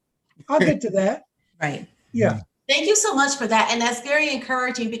that. I'll get to that. Right. Yeah. Thank you so much for that. And that's very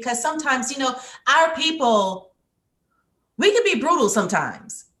encouraging because sometimes, our people, we can be brutal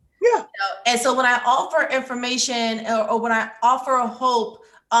sometimes. Yeah. And so when I offer information or when I offer hope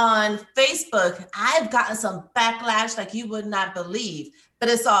on Facebook, I've gotten some backlash like you would not believe, but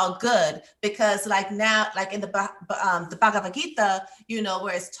it's all good because now, in the Bhagavad Gita,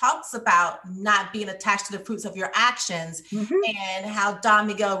 where it talks about not being attached to the fruits of your actions, and how Don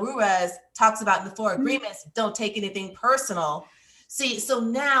Miguel Ruiz talks about in the Four Agreements, don't take anything personal. See, so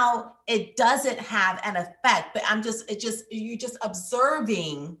now it doesn't have an effect, but you're just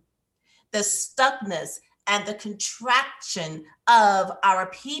observing the stuckness and the contraction of our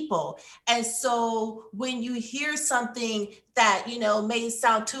people. And so when you hear something that, may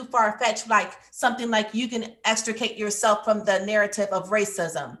sound too far-fetched, like something like you can extricate yourself from the narrative of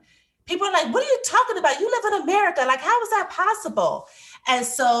racism, people are like, what are you talking about? You live in America. Like, how is that possible? And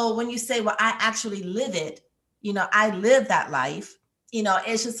so when you say, well, I actually live it, I live that life,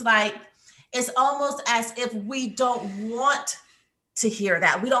 it's just like, it's almost as if we don't want to hear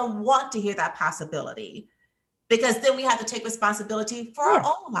that. We don't want to hear that possibility because then we have to take responsibility for our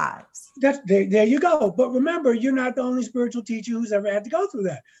own lives. There you go. But remember, you're not the only spiritual teacher who's ever had to go through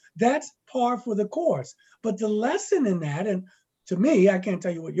that. That's par for the course. But the lesson in that, and to me, I can't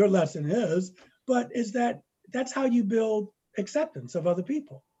tell you what your lesson is, but is that's how you build acceptance of other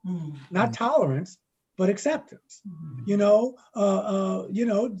people. Not tolerance, but acceptance. This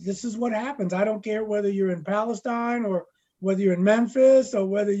is what happens. I don't care whether you're in Palestine or whether you're in Memphis or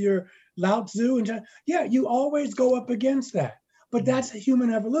whether you're Lao Tzu and China. Yeah, you always go up against that. But that's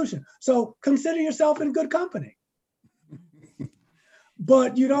human evolution. So consider yourself in good company.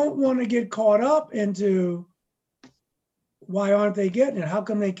 But you don't want to get caught up into why aren't they getting it? How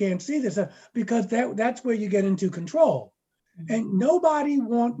come they can't see this? Because that's where you get into control. And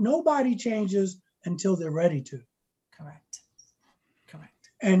nobody changes until they're ready to. Correct.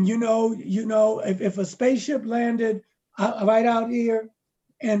 And if a spaceship landed right out here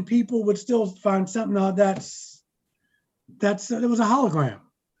and people would still find something out, it was a hologram.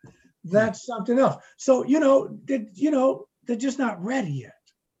 That's something else. So, they're just not ready yet.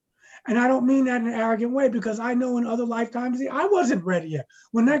 And I don't mean that in an arrogant way because I know in other lifetimes, I wasn't ready yet.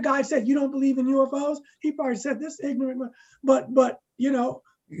 When that guy said, you don't believe in UFOs, he probably said this ignorant, but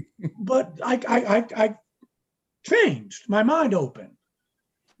I changed, my mind opened.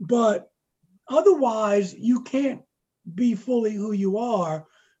 But otherwise, you can't be fully who you are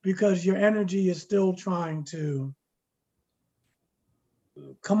because your energy is still trying to,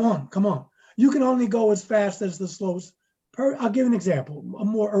 come on. You can only go as fast as the slowest. I'll give an example, a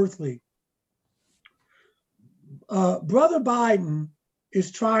more earthly. Brother Biden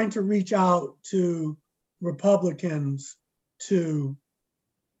is trying to reach out to Republicans to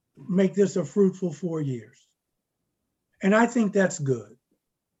make this a fruitful 4 years. And I think that's good.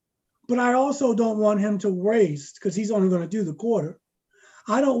 But I also don't want him to waste, because he's only going to do the quarter.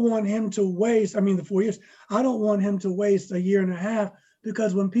 I don't want him to waste, the 4 years. I don't want him to waste a year and a half,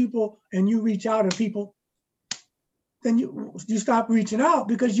 because when people, and you reach out and people, then you stop reaching out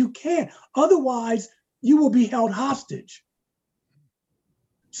because you can't. Otherwise, you will be held hostage.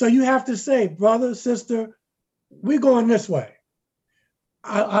 So you have to say, brother, sister, we're going this way.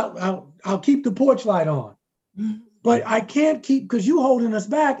 I'll keep the porch light on. But I can't keep, because you holding us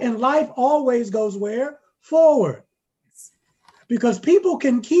back, and life always goes where? Forward. Because people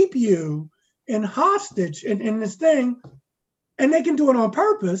can keep you in hostage in this thing, and they can do it on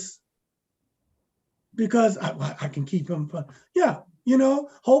purpose because I can keep them. Yeah,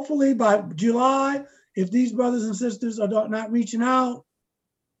 hopefully by July, if these brothers and sisters are not reaching out,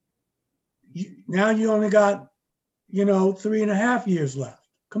 now you only got, 3.5 years left.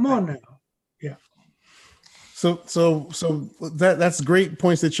 Come on now. Yeah. So that's great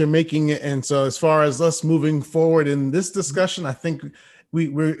points that you're making. And so as far as us moving forward in this discussion, I think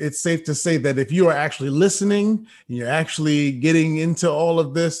it's safe to say that if you are actually listening and you're actually getting into all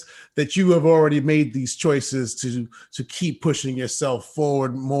of this, that you have already made these choices to keep pushing yourself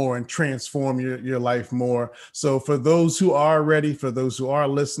forward more and transform your life more. So for those who are ready, for those who are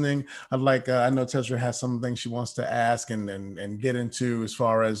listening, I know Tezra has some things she wants to ask and get into as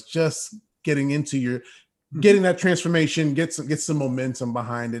far as just getting into getting that transformation, get some momentum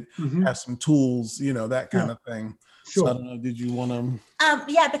behind it, have some tools, that kind of thing. Sure. So I don't know, did you want to?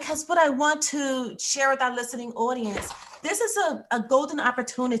 Yeah, because what I want to share with our listening audience, this is a golden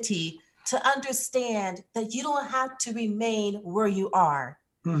opportunity to understand that you don't have to remain where you are.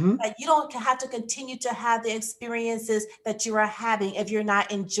 That you don't have to continue to have the experiences that you are having if you're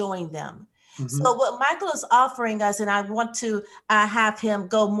not enjoying them. So what Michael is offering us, and I want to have him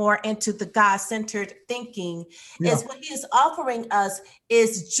go more into the God-centered thinking, is what he is offering us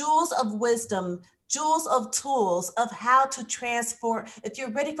is jewels of wisdom, jewels of tools of how to transform. If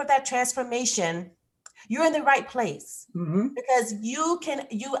you're ready for that transformation, you're in the right place, because you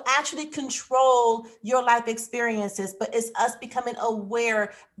actually control your life experiences, but it's us becoming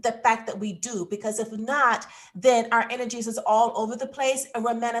aware the fact that we do, because if not, then our energies is all over the place and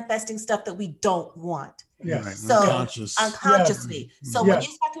we're manifesting stuff that we don't want. So unconsciously. So when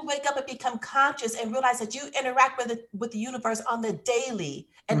you start to wake up and become conscious and realize that you interact with the universe on the daily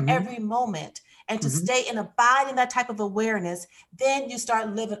and every moment, and to stay and abide in that type of awareness, then you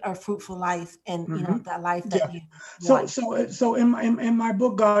start living a fruitful life, and that life that you want. So in my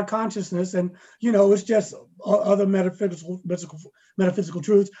book, God Consciousness, and it's just other metaphysical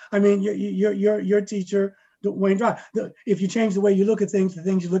truths. I mean, your teacher, Wayne Dyer, if you change the way you look at things, the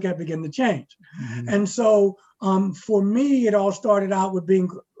things you look at begin to change. And so for me, it all started out with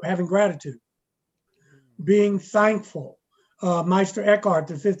having gratitude, being thankful. Meister Eckhart,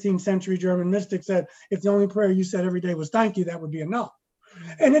 the 15th century German mystic, said, if the only prayer you said every day was thank you, that would be enough.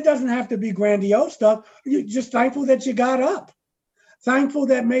 And it doesn't have to be grandiose stuff. You're just thankful that you got up. Thankful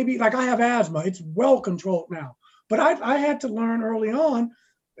that maybe, like I have asthma, it's well controlled now. But I had to learn early on,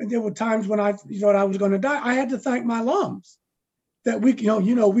 and there were times when I thought I was going to die. I had to thank my lungs that we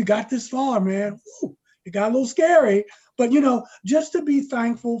got this far, man. Woo, it got a little scary, but just to be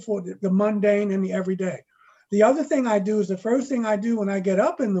thankful for the mundane and the everyday. The other thing I do is the first thing I do when I get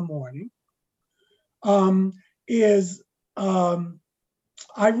up in the morning is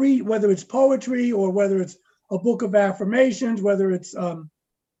I read, whether it's poetry or whether it's a book of affirmations, whether it's something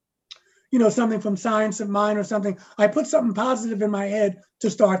from Science of Mind or something. I put something positive in my head to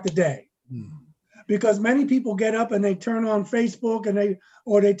start the day. Because many people get up and they turn on Facebook and they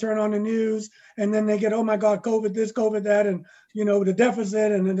turn on the news, and then they get, oh my God, COVID this, COVID that, and the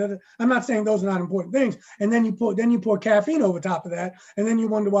deficit, and I'm not saying those are not important things. And then you pour caffeine over top of that, and then you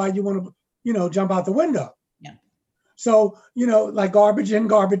wonder why you want to jump out the window. Yeah. So like garbage in,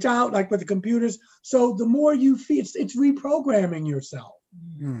 garbage out, like with the computers. So the more you feed, it's reprogramming yourself.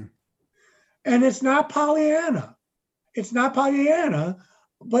 And it's not Pollyanna. It's not Pollyanna.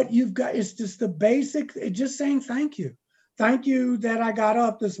 But it's just the basic, just saying thank you. Thank you that I got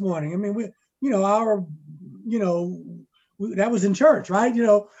up this morning. I mean, that was in church, right?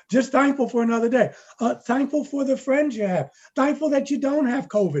 Just thankful for another day. Thankful for the friends you have. Thankful that you don't have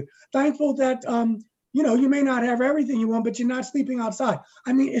COVID. Thankful that, you may not have everything you want, but you're not sleeping outside.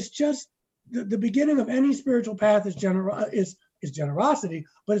 I mean, it's just the beginning of any spiritual path is generosity,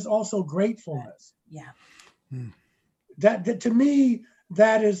 but it's also gratefulness. Yeah. That to me,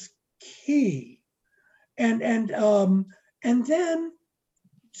 that is key, and then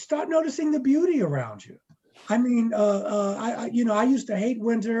start noticing the beauty around you. I mean, I used to hate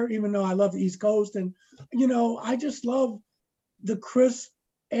winter, even though I love the East Coast, and I just love the crisp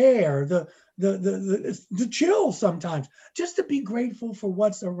air, the chill sometimes. Just to be grateful for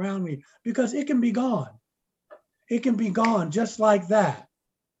what's around me, because it can be gone. It can be gone just like that.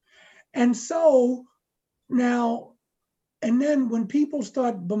 And so now. And then when people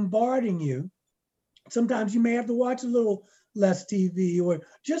start bombarding you, sometimes you may have to watch a little less TV, or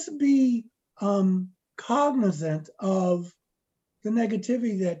just be cognizant of the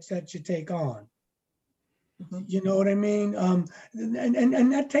negativity that you take on. You know what I mean? And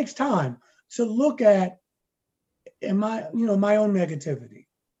that takes time to look at my own negativity.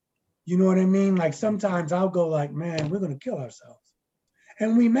 You know what I mean? Like sometimes I'll go like, man, we're going to kill ourselves.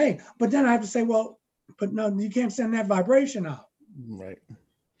 And we may, but then I have to say, well, but no, you can't send that vibration out. Right.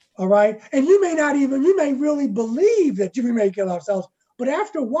 All right. And you may really believe that we may kill ourselves. But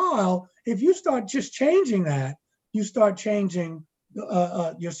after a while, if you start just changing that, you start changing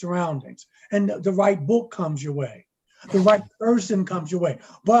your surroundings. And the right book comes your way. The right person comes your way.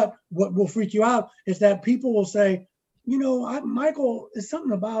 But what will freak you out is that people will say, Michael, is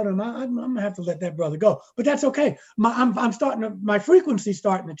something about him. I'm gonna have to let that brother go, but that's okay. My frequency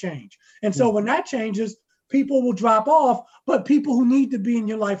starting to change, and so when that changes, people will drop off, but people who need to be in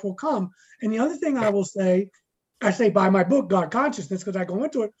your life will come. And the other thing I will say, I say by my book, God Consciousness, because I go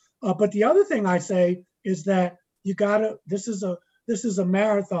into it. But the other thing I say is that this is a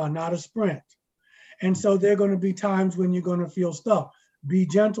marathon, not a sprint. And so there are going to be times when you're going to feel stuck. Be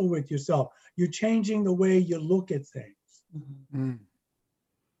gentle with yourself. You're changing the way you look at things. Mm-hmm.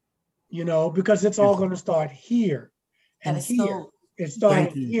 Because it's all going to start here and here. It's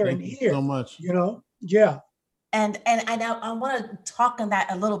starting here and here. So much. Yeah. And I want to talk on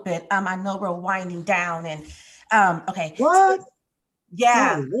that a little bit. I know we're winding down and okay. What?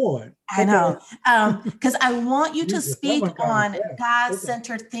 Yeah, oh, Lord. I know. Because I want you to speak on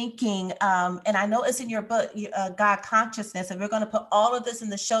God-centered thinking. And I know it's in your book, God Consciousness, and we're going to put all of this in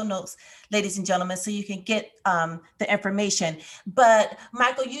the show notes, ladies and gentlemen, so you can get the information. But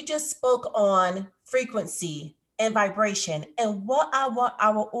Michael, you just spoke on frequency and vibration. And what I want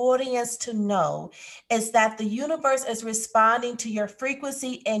our audience to know is that the universe is responding to your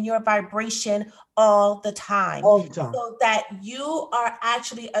frequency and your vibration all the time. All the time. So that you are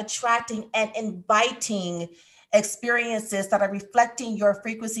actually attracting and inviting experiences that are reflecting your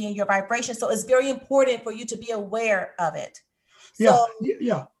frequency and your vibration. So it's very important for you to be aware of it. Yeah.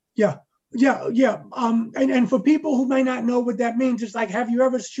 And for people who may not know what that means, it's like, have you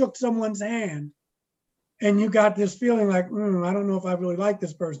ever shook someone's hand and you got this feeling like, I don't know if I really like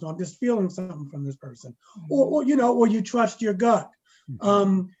this person. I'm just feeling something from this person. Or you trust your gut.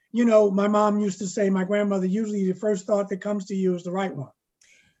 My mom used to say, my grandmother, usually the first thought that comes to you is the right one,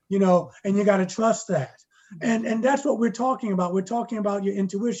 and you got to trust that. And that's what we're talking about. We're talking about your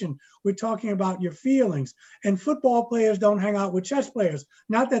intuition. We're talking about your feelings. And football players don't hang out with chess players.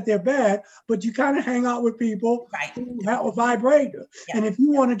 Not that they're bad, but you kind of hang out with people who vibrate. Yeah. And if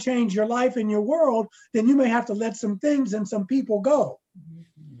you want to change your life and your world, then you may have to let some things and some people go.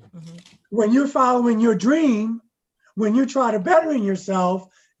 Mm-hmm. When you're following your dream, when you try to better yourself,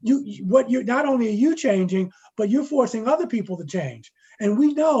 not only are you changing, but you're forcing other people to change. And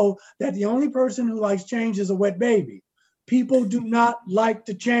we know that the only person who likes change is a wet baby. People do not like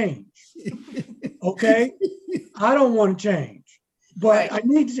to change. Okay? I don't want to change, but I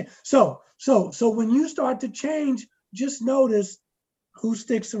need to. So when you start to change, just notice who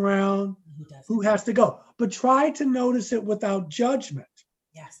sticks around, who has to go. But try to notice it without judgment.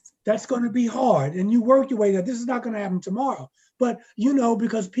 Yes. That's going to be hard. And you work your way there. This is not going to happen tomorrow. But,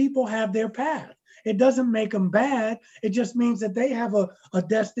 because people have their path. It doesn't make them bad. It just means that they have a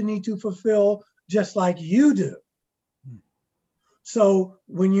destiny to fulfill just like you do. So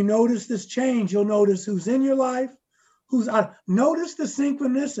when you notice this change, you'll notice who's in your life, who's out. Notice the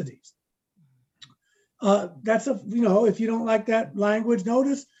synchronicities. If you don't like that language,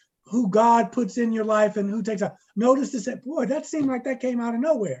 notice who God puts in your life and who takes out. Notice this, boy, that seemed like that came out of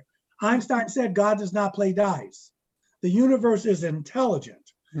nowhere. Einstein said God does not play dice. The universe is intelligent.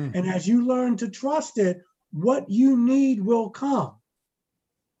 And as you learn to trust it, what you need will come.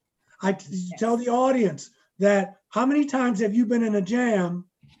 I tell the audience that how many times have you been in a jam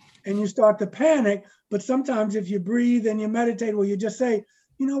and you start to panic, but sometimes if you breathe and you meditate, or you just say,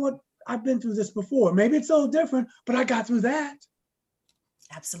 you know what, I've been through this before. Maybe it's a little different, but I got through that.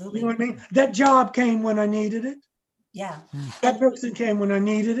 Absolutely. You know what I mean? That job came when I needed it. Yeah. That person came when I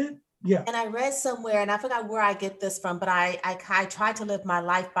needed it. Yeah. And I read somewhere, and I forgot where I get this from, but I try to live my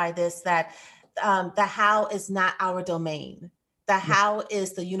life by this, that the how is not our domain. The how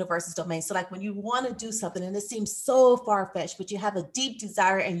is the universe's domain. So like when you want to do something and it seems so far-fetched, but you have a deep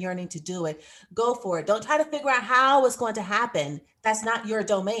desire and yearning to do it, go for it. Don't try to figure out how it's going to happen. That's not your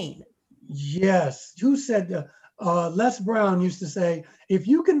domain. Yes. Who said, Les Brown used to say, if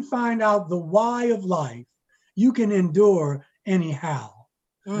you can find out the why of life, you can endure anyhow.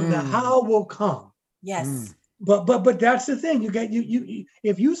 The how will come. Yes. But that's the thing. You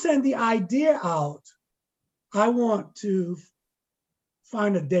if you send the idea out, I want to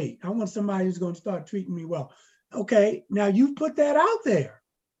find a date. I want somebody who's going to start treating me well. Okay, now you've put that out there.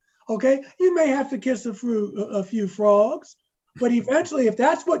 Okay, you may have to kiss a few frogs, but eventually, if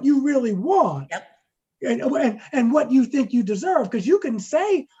that's what you really want, and what you think you deserve, because you can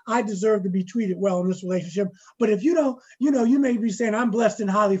say, I deserve to be treated well in this relationship, but if you don't, you may be saying, I'm blessed and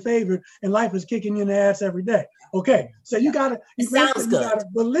highly favored, and life is kicking you in the ass every day. Okay, so you gotta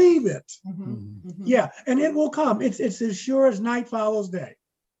believe it. Yeah, and it will come. It's as sure as night follows day.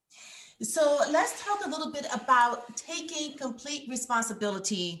 So let's talk a little bit about taking complete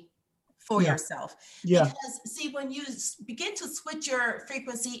responsibility for yourself. Yeah. Because see, when you begin to switch your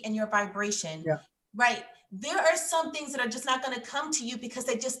frequency and your vibration, right, there are some things that are just not going to come to you because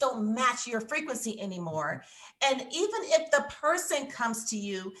they just don't match your frequency anymore. And even if the person comes to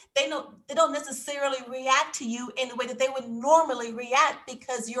you, they don't necessarily react to you in the way that they would normally react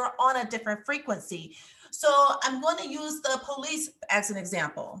because you're on a different frequency. So I'm going to use the police as an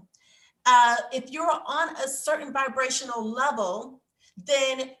example. If you're on a certain vibrational level,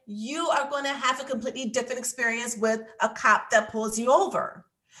 then you are going to have a completely different experience with a cop that pulls you over.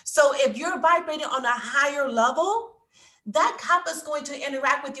 So if you're vibrating on a higher level, that cop is going to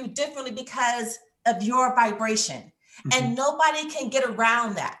interact with you differently because of your vibration. And nobody can get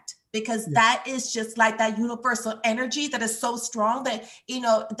around that, because that is just like that universal energy that is so strong that,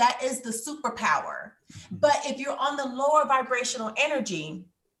 that is the superpower. But if you're on the lower vibrational energy,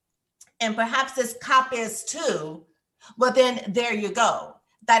 and perhaps this cop is too, well, then there you go.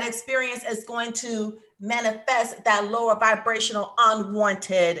 That experience is going to manifest that lower vibrational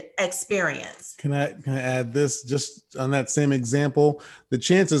unwanted experience. Can I add this just on that same example? The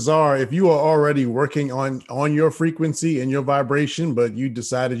chances are, if you are already working on your frequency and your vibration, but you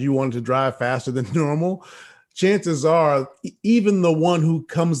decided you wanted to drive faster than normal, chances are even the one who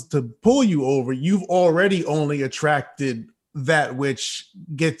comes to pull you over, you've already only attracted that which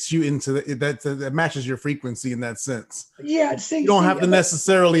gets you into that matches your frequency in that sense. Yeah, you don't have to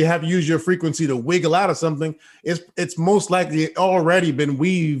necessarily use your frequency to wiggle out of something. It's most likely already been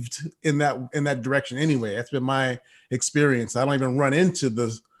weaved in that direction anyway. That's been my experience. I don't even run into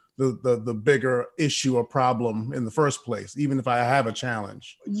the bigger issue or problem in the first place, even if I have a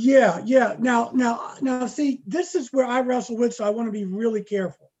challenge. Yeah. Now, see, this is where I wrestle with, so I want to be really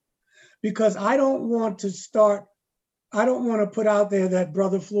careful, because I don't want to put out there that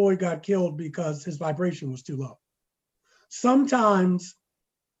Brother Floyd got killed because his vibration was too low. Sometimes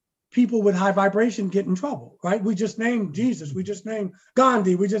people with high vibration get in trouble, right? We just named Jesus, we just named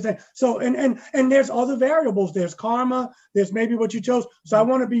Gandhi, so and there's other variables. There's karma, there's maybe what you chose. So I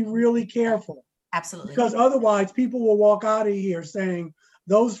want to be really careful. Absolutely. Because otherwise people will walk out of here saying,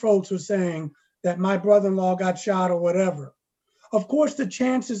 those folks were saying that my brother-in-law got shot or whatever. Of course, the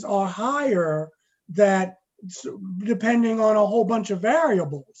chances are higher that, depending on a whole bunch of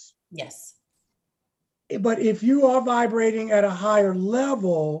variables. Yes. But if you are vibrating at a higher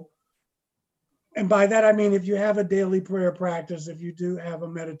level, and by that I mean if you have a daily prayer practice, if you do have a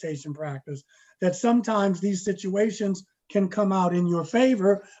meditation practice, that sometimes these situations can come out in your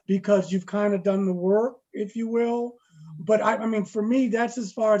favor because you've kind of done the work, if you will. But I mean, for me, that's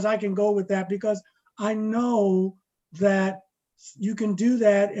as far as I can go with that, because I know that you can do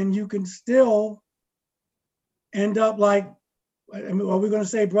that and you can still end up like, are we going to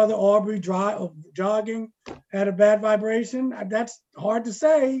say Brother Aubrey jogging had a bad vibration? That's hard to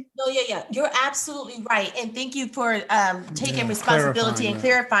say. No, yeah. You're absolutely right. And thank you for taking responsibility and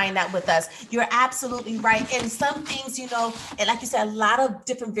clarifying that with us. You're absolutely right. And some things, and like you said, a lot of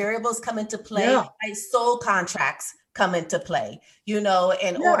different variables come into play. Yeah. Like soul contracts come into play, in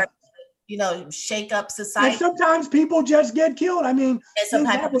order shake up society. And sometimes people just get killed. I mean, when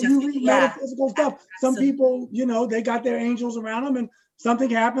you read metaphysical stuff, some people, they got their angels around them and something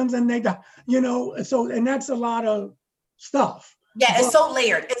happens and they die, and that's a lot of stuff. Yeah, it's so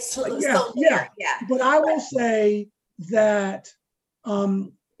layered. It's so layered. Yeah. But I will say that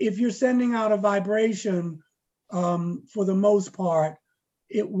if you're sending out a vibration, for the most part,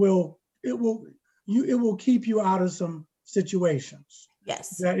 it will keep you out of some situations.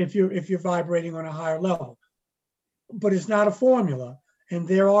 Yes. That if you're vibrating on a higher level, but it's not a formula, and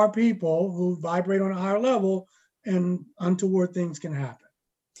there are people who vibrate on a higher level, and untoward things can happen.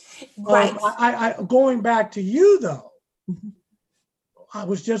 Right. I going back to you though, I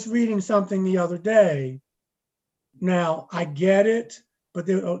was just reading something the other day. Now I get it, but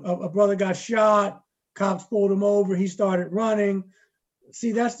a brother got shot. Cops pulled him over. He started running.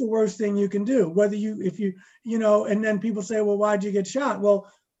 See, that's the worst thing you can do. And then people say, well, why'd you get shot?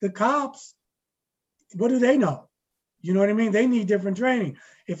 Well, the cops, what do they know? You know what I mean? They need different training.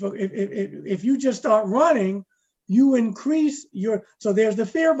 If you just start running, you increase so there's the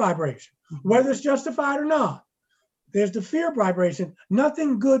fear vibration, whether it's justified or not. There's the fear vibration.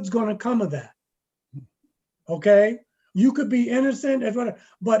 Nothing good's going to come of that. Okay? You could be innocent,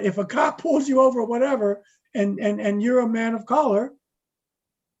 but if a cop pulls you over or whatever, and you're a man of color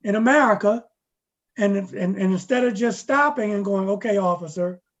in America, and instead of just stopping and going, okay,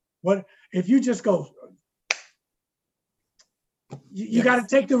 officer, what if you just go, you got to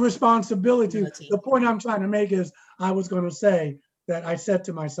take the responsibility. The point I'm trying to make is, I was going to say that I said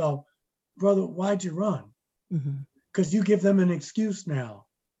to myself, brother, why'd you run? Because you give them an excuse now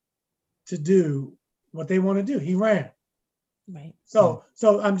to do what they want to do. He ran. Right. So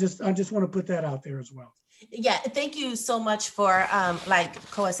I just want to put that out there as well. Yeah, thank you so much for like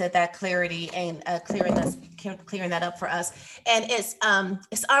Koa said, that clarity and clearing that up for us. And it's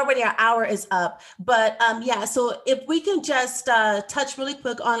already, our hour is up. But yeah, so if we can just touch really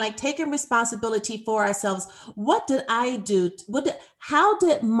quick on like taking responsibility for ourselves. What did I do? How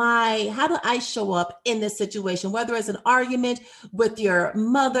do I show up in this situation, whether it's an argument with your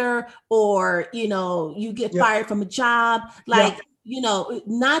mother, or you get fired from a job, like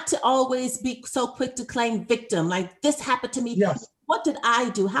not to always be so quick to claim victim, like this happened to me. Yes. What did I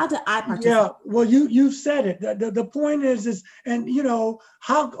do? How did I participate? Yeah, well, you said it. The point is, and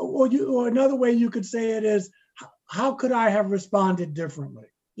how, or another way you could say it is, how could I have responded differently?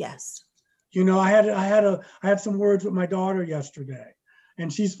 Yes. I had some words with my daughter yesterday,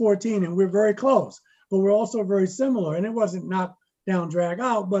 and she's 14, and we're very close, but we're also very similar. And it wasn't knock down, drag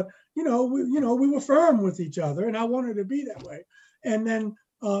out, but we were firm with each other, and I wanted to be that way. And then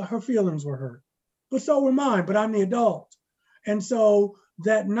her feelings were hurt, but so were mine. But I'm the adult, and so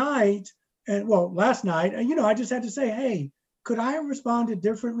that night, and well, last night, I just had to say, hey, could I have responded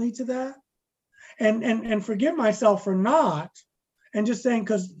differently to that? And forgive myself for not, and just saying,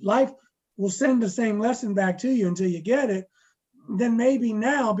 because life will send the same lesson back to you until you get it. Then maybe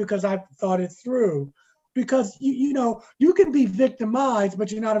now, because I've thought it through, because you can be victimized,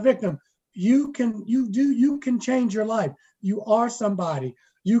 but you're not a victim. You can change your life. You are somebody.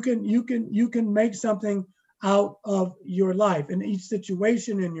 You can make something out of your life in each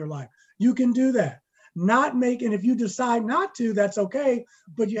situation in your life. You can do that. And if you decide not to, that's okay.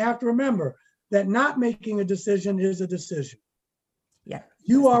 But you have to remember that not making a decision is a decision. Yeah.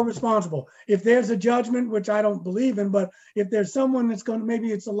 You are responsible. If there's a judgment, which I don't believe in, but if there's someone that's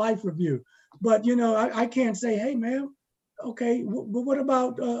maybe it's a life review. But I can't say, hey, ma'am, okay, but what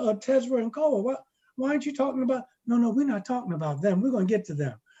about Tesra and Koa? Why aren't you talking about? No, we're not talking about them. We're going to get to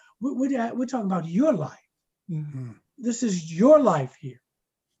them. We're talking about your life. Mm-hmm. This is your life here,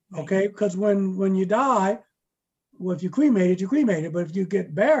 okay? Because when you die, well, if you cremated, you cremated. But if you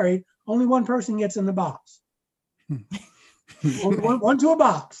get buried, only one person gets in the box. Only one to a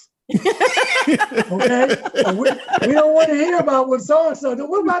box. Okay? We don't want to hear about what so-and-so.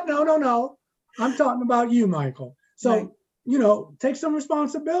 What about, no. I'm talking about you, Michael. So, right. Take some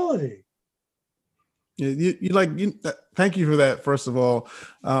responsibility. Yeah, thank you for that, first of all.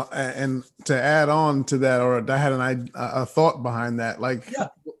 And to add on to that, or I had a thought behind that.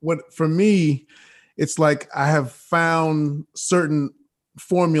 What for me, it's like I have found certain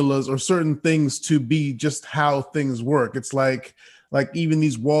formulas or certain things to be just how things work. It's like even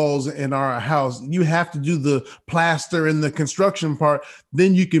these walls in our house, you have to do the plaster and the construction part,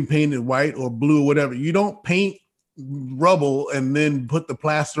 then you can paint it white or blue or whatever. You don't paint rubble and then put the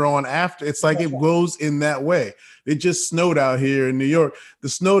plaster on after. It's like it goes in that way. It just snowed out here in New York. The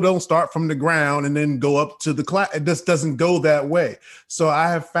snow don't start from the ground and then go up to the class. It just doesn't go that way. So I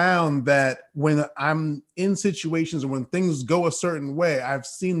have found that when I'm in situations or when things go a certain way, I've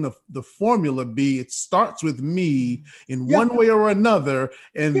seen the formula be, it starts with me in one way or another.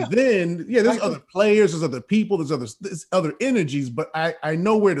 And then, there's other players, there's other people, there's other energies, but I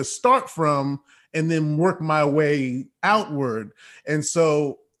know where to start from and then work my way outward. And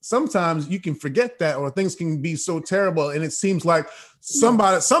so sometimes you can forget that, or things can be so terrible. And it seems like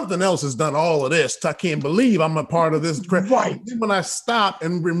something else has done all of this. I can't believe I'm a part of this. Right. When I stop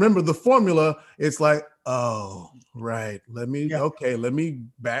and remember the formula, it's like, oh, right. Let me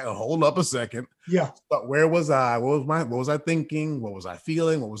back, hold up a second. Yeah. But where was I? What was I thinking? What was I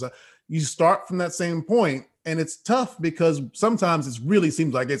feeling? You start from that same point. And it's tough because sometimes it really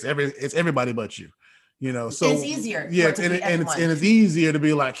seems like it's everybody but you, So it's easier. Yeah, it's easier to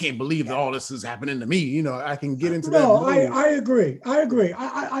be like, can't believe that all this is happening to me. I can get into that. No, I agree.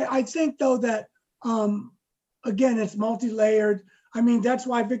 I think though that again, it's multi-layered. I mean, that's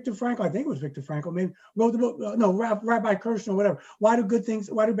why Viktor Frankl, I think it was Viktor Frankl, maybe wrote the book. Rabbi Kirshner or whatever. Why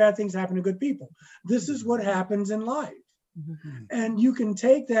do bad things happen to good people? This is what happens in life. Mm-hmm. And you can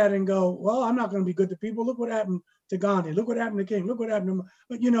take that and go, well, I'm not going to be good to people. Look what happened to Gandhi. Look what happened to King. Look what happened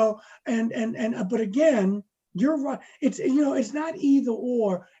to, but again, you're right. It's not either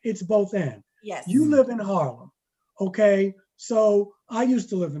or, it's both and. Yes. You live in Harlem. Okay. So I used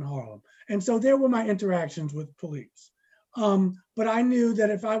to live in Harlem. And so there were my interactions with police. But I knew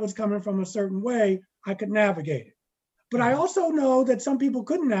that if I was coming from a certain way, I could navigate it. But I also know that some people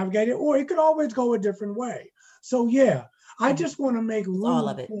couldn't navigate it, or it could always go a different way. So I just want to make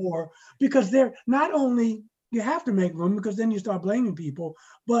room for, because they're not only, you have to make room because then you start blaming people,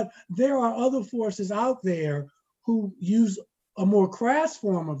 but there are other forces out there who use a more crass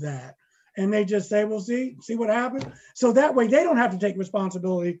form of that. And they just say, well, see what happened? So that way they don't have to take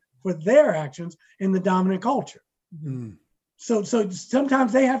responsibility for their actions in the dominant culture. Mm. So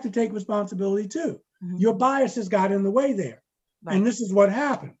sometimes they have to take responsibility too. Mhm. Your biases got in the way there. Right. And this is what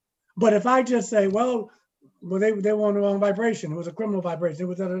happened. But if I just say, well, they were on the wrong vibration, it was a criminal vibration, it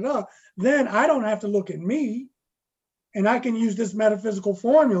was da-da-da, then I don't have to look at me, and I can use this metaphysical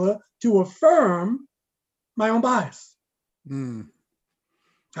formula to affirm my own bias. Mm.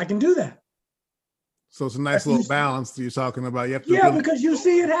 I can do that. So it's a nice little balance that you're talking about. You have to Yeah, because you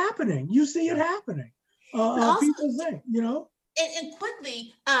see it happening. You see it happening. also- People think, you know. And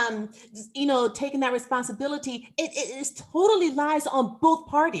quickly, taking that responsibility, it totally lies on both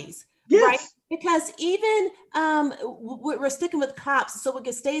parties, Yes. right? Because even we're sticking with cops, so we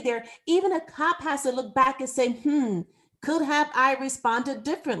can stay there. Even a cop has to look back and say, could have I responded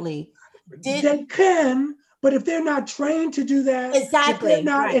differently? They can, but if they're not trained to do that, Exactly, if they're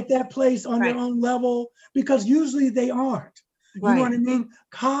not right. at that place on their Right. own level, because usually they aren't. You know what I mean?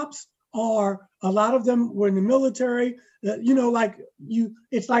 Cops are, a lot of them were in the military.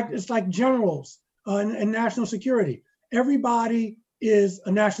 It's like generals and national security. Everybody is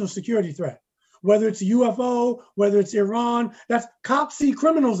a national security threat. Whether it's a UFO, whether it's Iran, cops see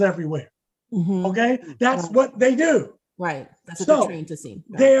criminals everywhere. Mhm. Okay, that's Right. what they do. Right. That's what So, they're trained to see.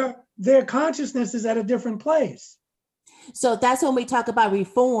 Right. Their consciousness is at a different place. So that's when we talk about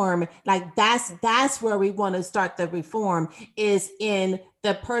reform, like that's where we want to start the reform, is in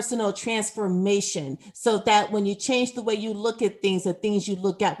the personal transformation, so that when you change the way you look at things, the things you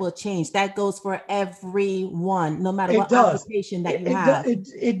look at will change. That goes for everyone, no matter what occupation that you have.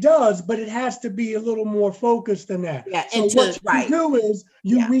 It does, but it has to be a little more focused than that. Yeah, so what you do is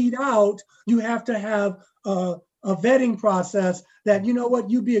you weed out, you have to have a vetting process that, you know what,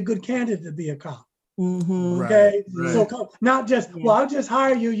 you'd be a good candidate to be a cop. Mm-hmm. Okay, Right. so not just, well, I'll just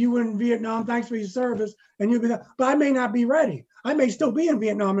hire you. You were in Vietnam. Thanks for your service, and you'll be. But I may not be ready. I may still be in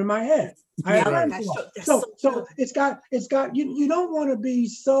Vietnam in my head. So it's got. You don't want to be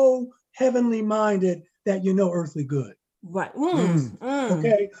so heavenly minded that you know earthly good. Right.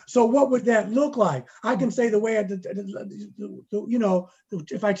 Okay. So what would that look like? I can say the way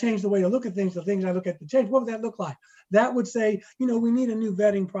if I change the way I look at things, the things I look at to change. What would that look like? That would say, we need a new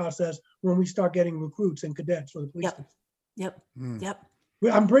vetting process when we start getting recruits and cadets for the police. Yep.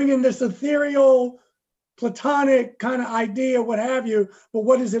 I'm bringing this ethereal, platonic kind of idea, what have you, but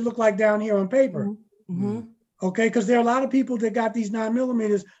what does it look like down here on paper? Mm-hmm. Okay, because there are a lot of people that got these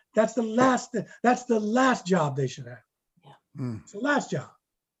 9mm. That's the last job they should have. It's the last job.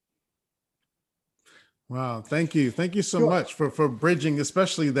 Wow, thank you so much for bridging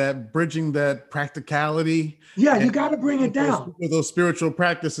that practicality. Yeah, you got to bring it down with those spiritual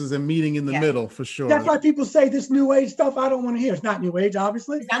practices and meeting in the middle, for sure. That's why people say this new age stuff I don't want to hear. It's not new age,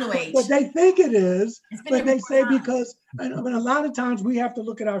 obviously. It's not new age. But they think it is. But they say because, and a lot of times we have to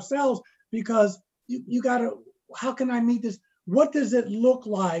look at ourselves, because you got to, how can I meet this? What does it look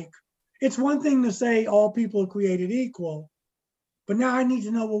like? It's one thing to say all people are created equal, but now I need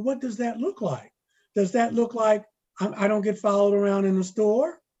to know, well, what does that look like? Does that look like I don't get followed around in the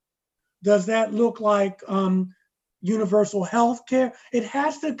store? Does that look like universal health care? It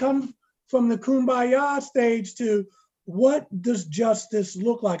has to come from the kumbaya stage to, what does justice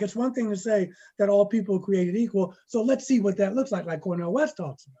look like? It's one thing to say that all people are created equal. So let's see what that looks like Cornel West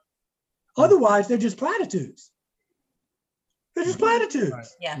talks about. Otherwise, they're just platitudes. They're just platitudes. Right.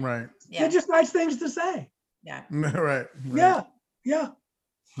 Yeah. Right. Yeah. They're just nice things to say. Yeah. Right. Yeah.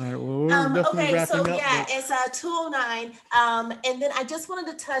 All right, well, we're definitely wrapping up. It's 2:09. And then I just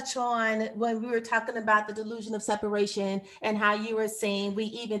wanted to touch on when we were talking about the delusion of separation and how you were saying we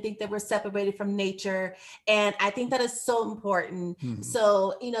even think that we're separated from nature. And I think that is so important. Mm-hmm.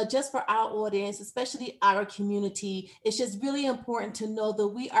 So, just for our audience, especially our community, it's just really important to know that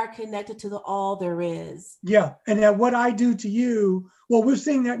we are connected to the all there is. Yeah, and that what I do to you, well, we're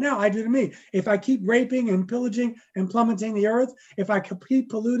seeing that now. I do to me. If I keep raping and pillaging and plummeting the earth, if I keep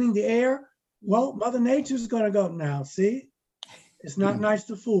polluting the air, well, Mother Nature's going to go, now, see? It's not nice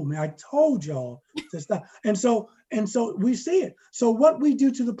to fool me. I told y'all to stop. And so we see it. So what we do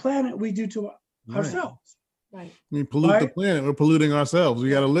to the planet, we do to ourselves. Right. I mean, pollute the planet. We're polluting ourselves. We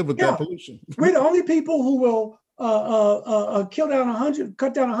got to live with that pollution. We're the only people who will cut down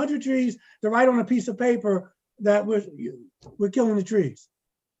 100 trees to write on a piece of paper that we're killing the trees.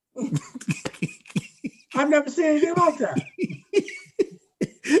 I've never seen anything like that.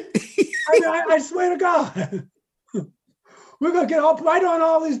 I swear to God, we're gonna get right on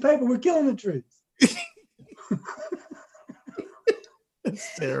all these papers. We're killing the trees.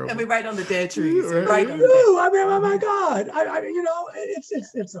 It's terrible. And we right on the dead trees. Right. Right on the No, I mean, oh my God.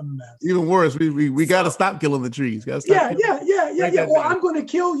 It's a mess. Even worse, we got to stop killing the trees. Got to stop. Yeah. Write that Well, down. I'm going to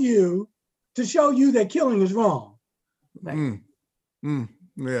kill you to show you that killing is wrong. Right.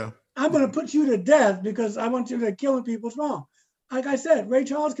 Yeah. I'm going to put you to death because I want you to killing people's wrong. Like I said, Ray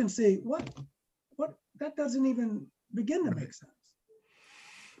Charles can see what that doesn't even begin to make sense.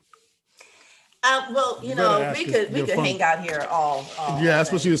 Well, You better ask we us could your fun- hang out here all Yeah,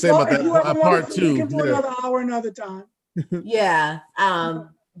 that's what she was saying Well, about if you ever that want part to, we two. can do Yeah. another hour another time. Yeah.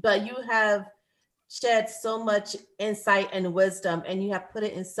 But you have shed so much insight and wisdom, and you have put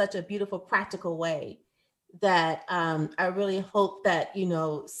it in such a beautiful, practical way that I really hope that,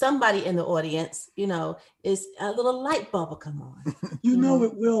 somebody in the audience, is a little light bulb will come on. You know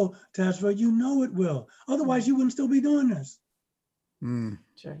it will, Tesra. You know it will. Otherwise, you wouldn't still be doing this.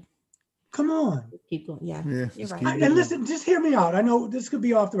 Sure. Come on. Keep going. Yeah. Yeah, You're just right. keep And going. listen, just hear me out. I know this could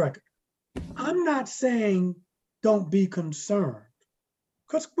be off the record. I'm not saying don't be concerned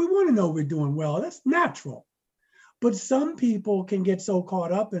because we want to know we're doing well. That's natural. But some people can get so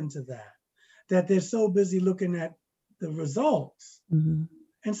caught up into that they're so busy looking at the results. Mhm.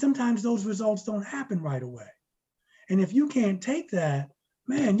 And sometimes those results don't happen right away. And if you can't take that,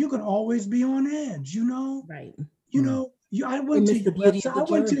 man, you can always be on edge, Right. I went to miss the your beauty of website. the I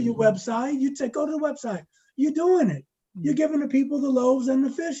went to your journey. website. You say, go to the website. You're doing it. You're giving the people the loaves and the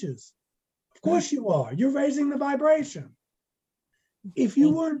fishes. Of course you are. You're raising the vibration. If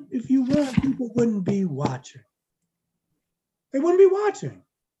you weren't, people wouldn't be watching. They wouldn't be watching.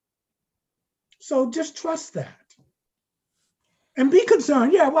 So just trust that. And be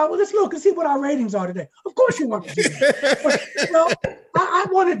concerned. Yeah, well, let's look and see what our ratings are today. Of course you want to do that. But, I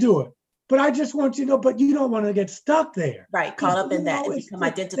want to do it. But I just want you to know, but you don't want to get stuck there. Right. Caught up in that and become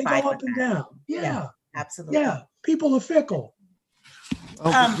identified. They go with up and that. down. Yeah. Absolutely. Yeah. People are fickle.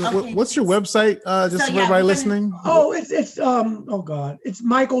 Okay. What's your website? Just So, for yeah, everybody we're listening. Oh, it's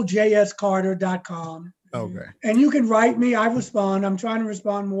michaeljscarter.com. Okay. And you can write me. I respond. I'm trying to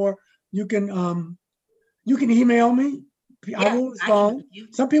respond more. You can email me. I will respond.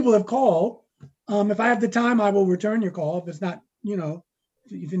 Some people have called. If I have the time, I will return your call. If it's not,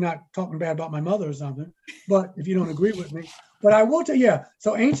 if you're not talking bad about my mother or something, but if you don't agree with me, but I will tell you, yeah.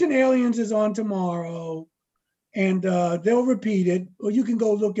 So Ancient Aliens is on tomorrow and they'll repeat it. Or you can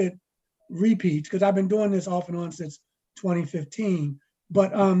go look at repeats because I've been doing this off and on since 2015.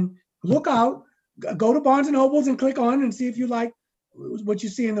 But look out, go to Barnes and Nobles and click on and see if you like what you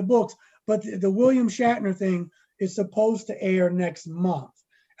see in the books. But the William Shatner thing is supposed to air next month.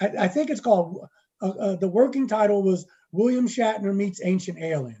 I think it's called, the working title was William Shatner Meets Ancient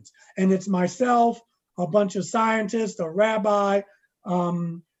Aliens. And it's myself, a bunch of scientists, a rabbi,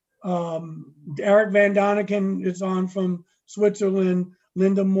 Eric Van Daniken is on from Switzerland,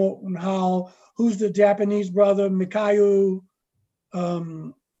 Linda Moulton Howell, who's the Japanese brother, Mikhail,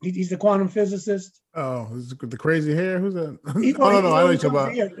 he's the quantum physicist. Oh, the crazy hair? Who's that? No, I know what you're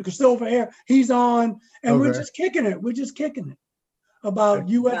about. Silver hair. He's on, and we're Okay. just kicking it. We're just kicking it about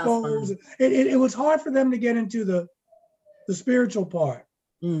Sounds UFOs. It was hard for them to get into the spiritual part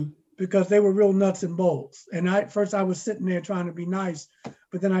because they were real nuts and bolts. And first I was sitting there trying to be nice,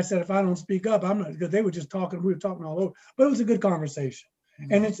 but then I said, if I don't speak up, I'm not, because they were just talking. We were talking all over, but it was a good conversation,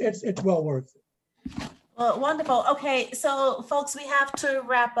 and it's well worth it. Well, wonderful. Okay, so folks, we have to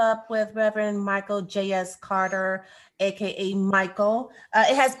wrap up with Reverend Michael J.S. Carter, aka Michael.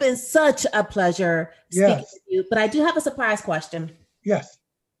 It has been such a pleasure speaking Yes. to you, but I do have a surprise question. Yes.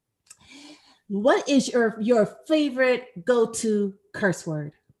 What is your favorite go-to curse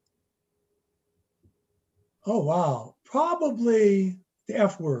word? Oh wow, probably the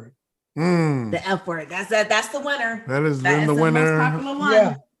F word. The F word. That's the winner. That has That been is the winner. most popular one.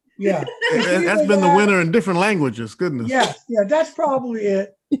 Yeah, yeah. That's been the winner in different languages. Goodness. Yeah, that's probably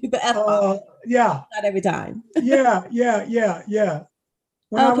it. The F bomb. Yeah, Not every time. yeah.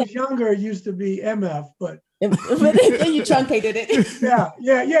 When I Okay. was younger, it used to be MF, but Then you truncated it. yeah.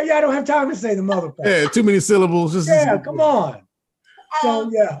 I don't have time to say the mother part. Yeah, too many syllables. Yeah, come on.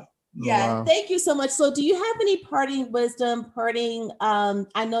 So yeah. Yeah, Wow. thank you so much. So do you have any parting wisdom,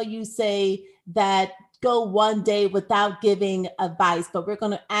 I know you say that go one day without giving advice, but we're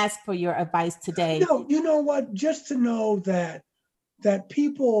going to ask for your advice today. No, you know what? Just to know that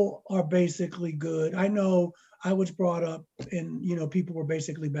people are basically good. I know I was brought up and, people were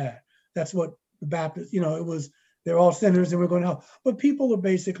basically bad. That's what the Baptist, it was, they're all sinners and we're going to hell. But people are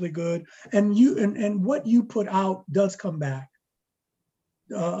basically good. And and what you put out does come back.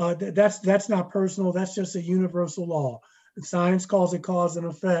 That's not personal. That's just a universal law. Science calls it cause and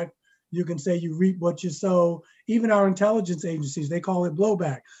effect. You can say you reap what you sow. Even our intelligence agencies, they call it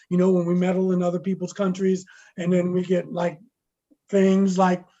blowback. You know, when we meddle in other people's countries and then we get like things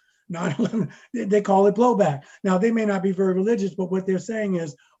like 9/11, they call it blowback. Now, they may not be very religious, but what they're saying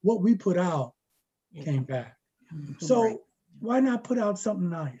is what we put out came back. So why not put out something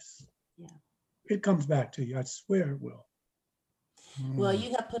nice? Yeah. It comes back to you. I swear it will. Well,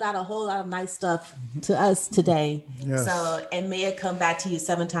 you have put out a whole lot of nice stuff to us today. Yes. So, and may it come back to you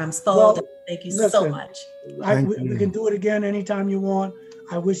 7 times fold. Well, Thank you so listen, much. We can do it again anytime you want.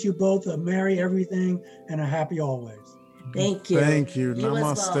 I wish you both a merry everything and a happy always. Thank you. Thank you. as well.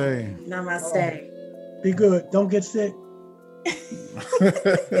 Namaste. Namaste. Be good. Don't get sick.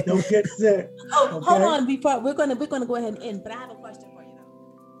 Don't get sick. Oh, Okay. hold on. Before we're gonna go ahead and end, but I have a question for you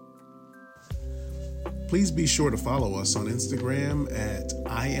though. Please be sure to follow us on Instagram at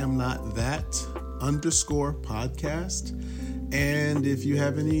IamNotThat_podcast. And if you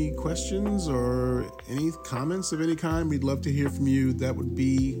have any questions or any comments of any kind, we'd love to hear from you. That would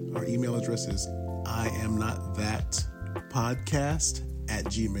be, our email address is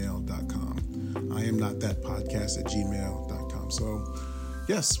IamNotThatPodcast@gmail.com. IamNotThatPodcast@gmail.com. So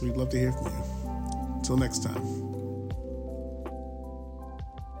yes, we'd love to hear from you. Until next time.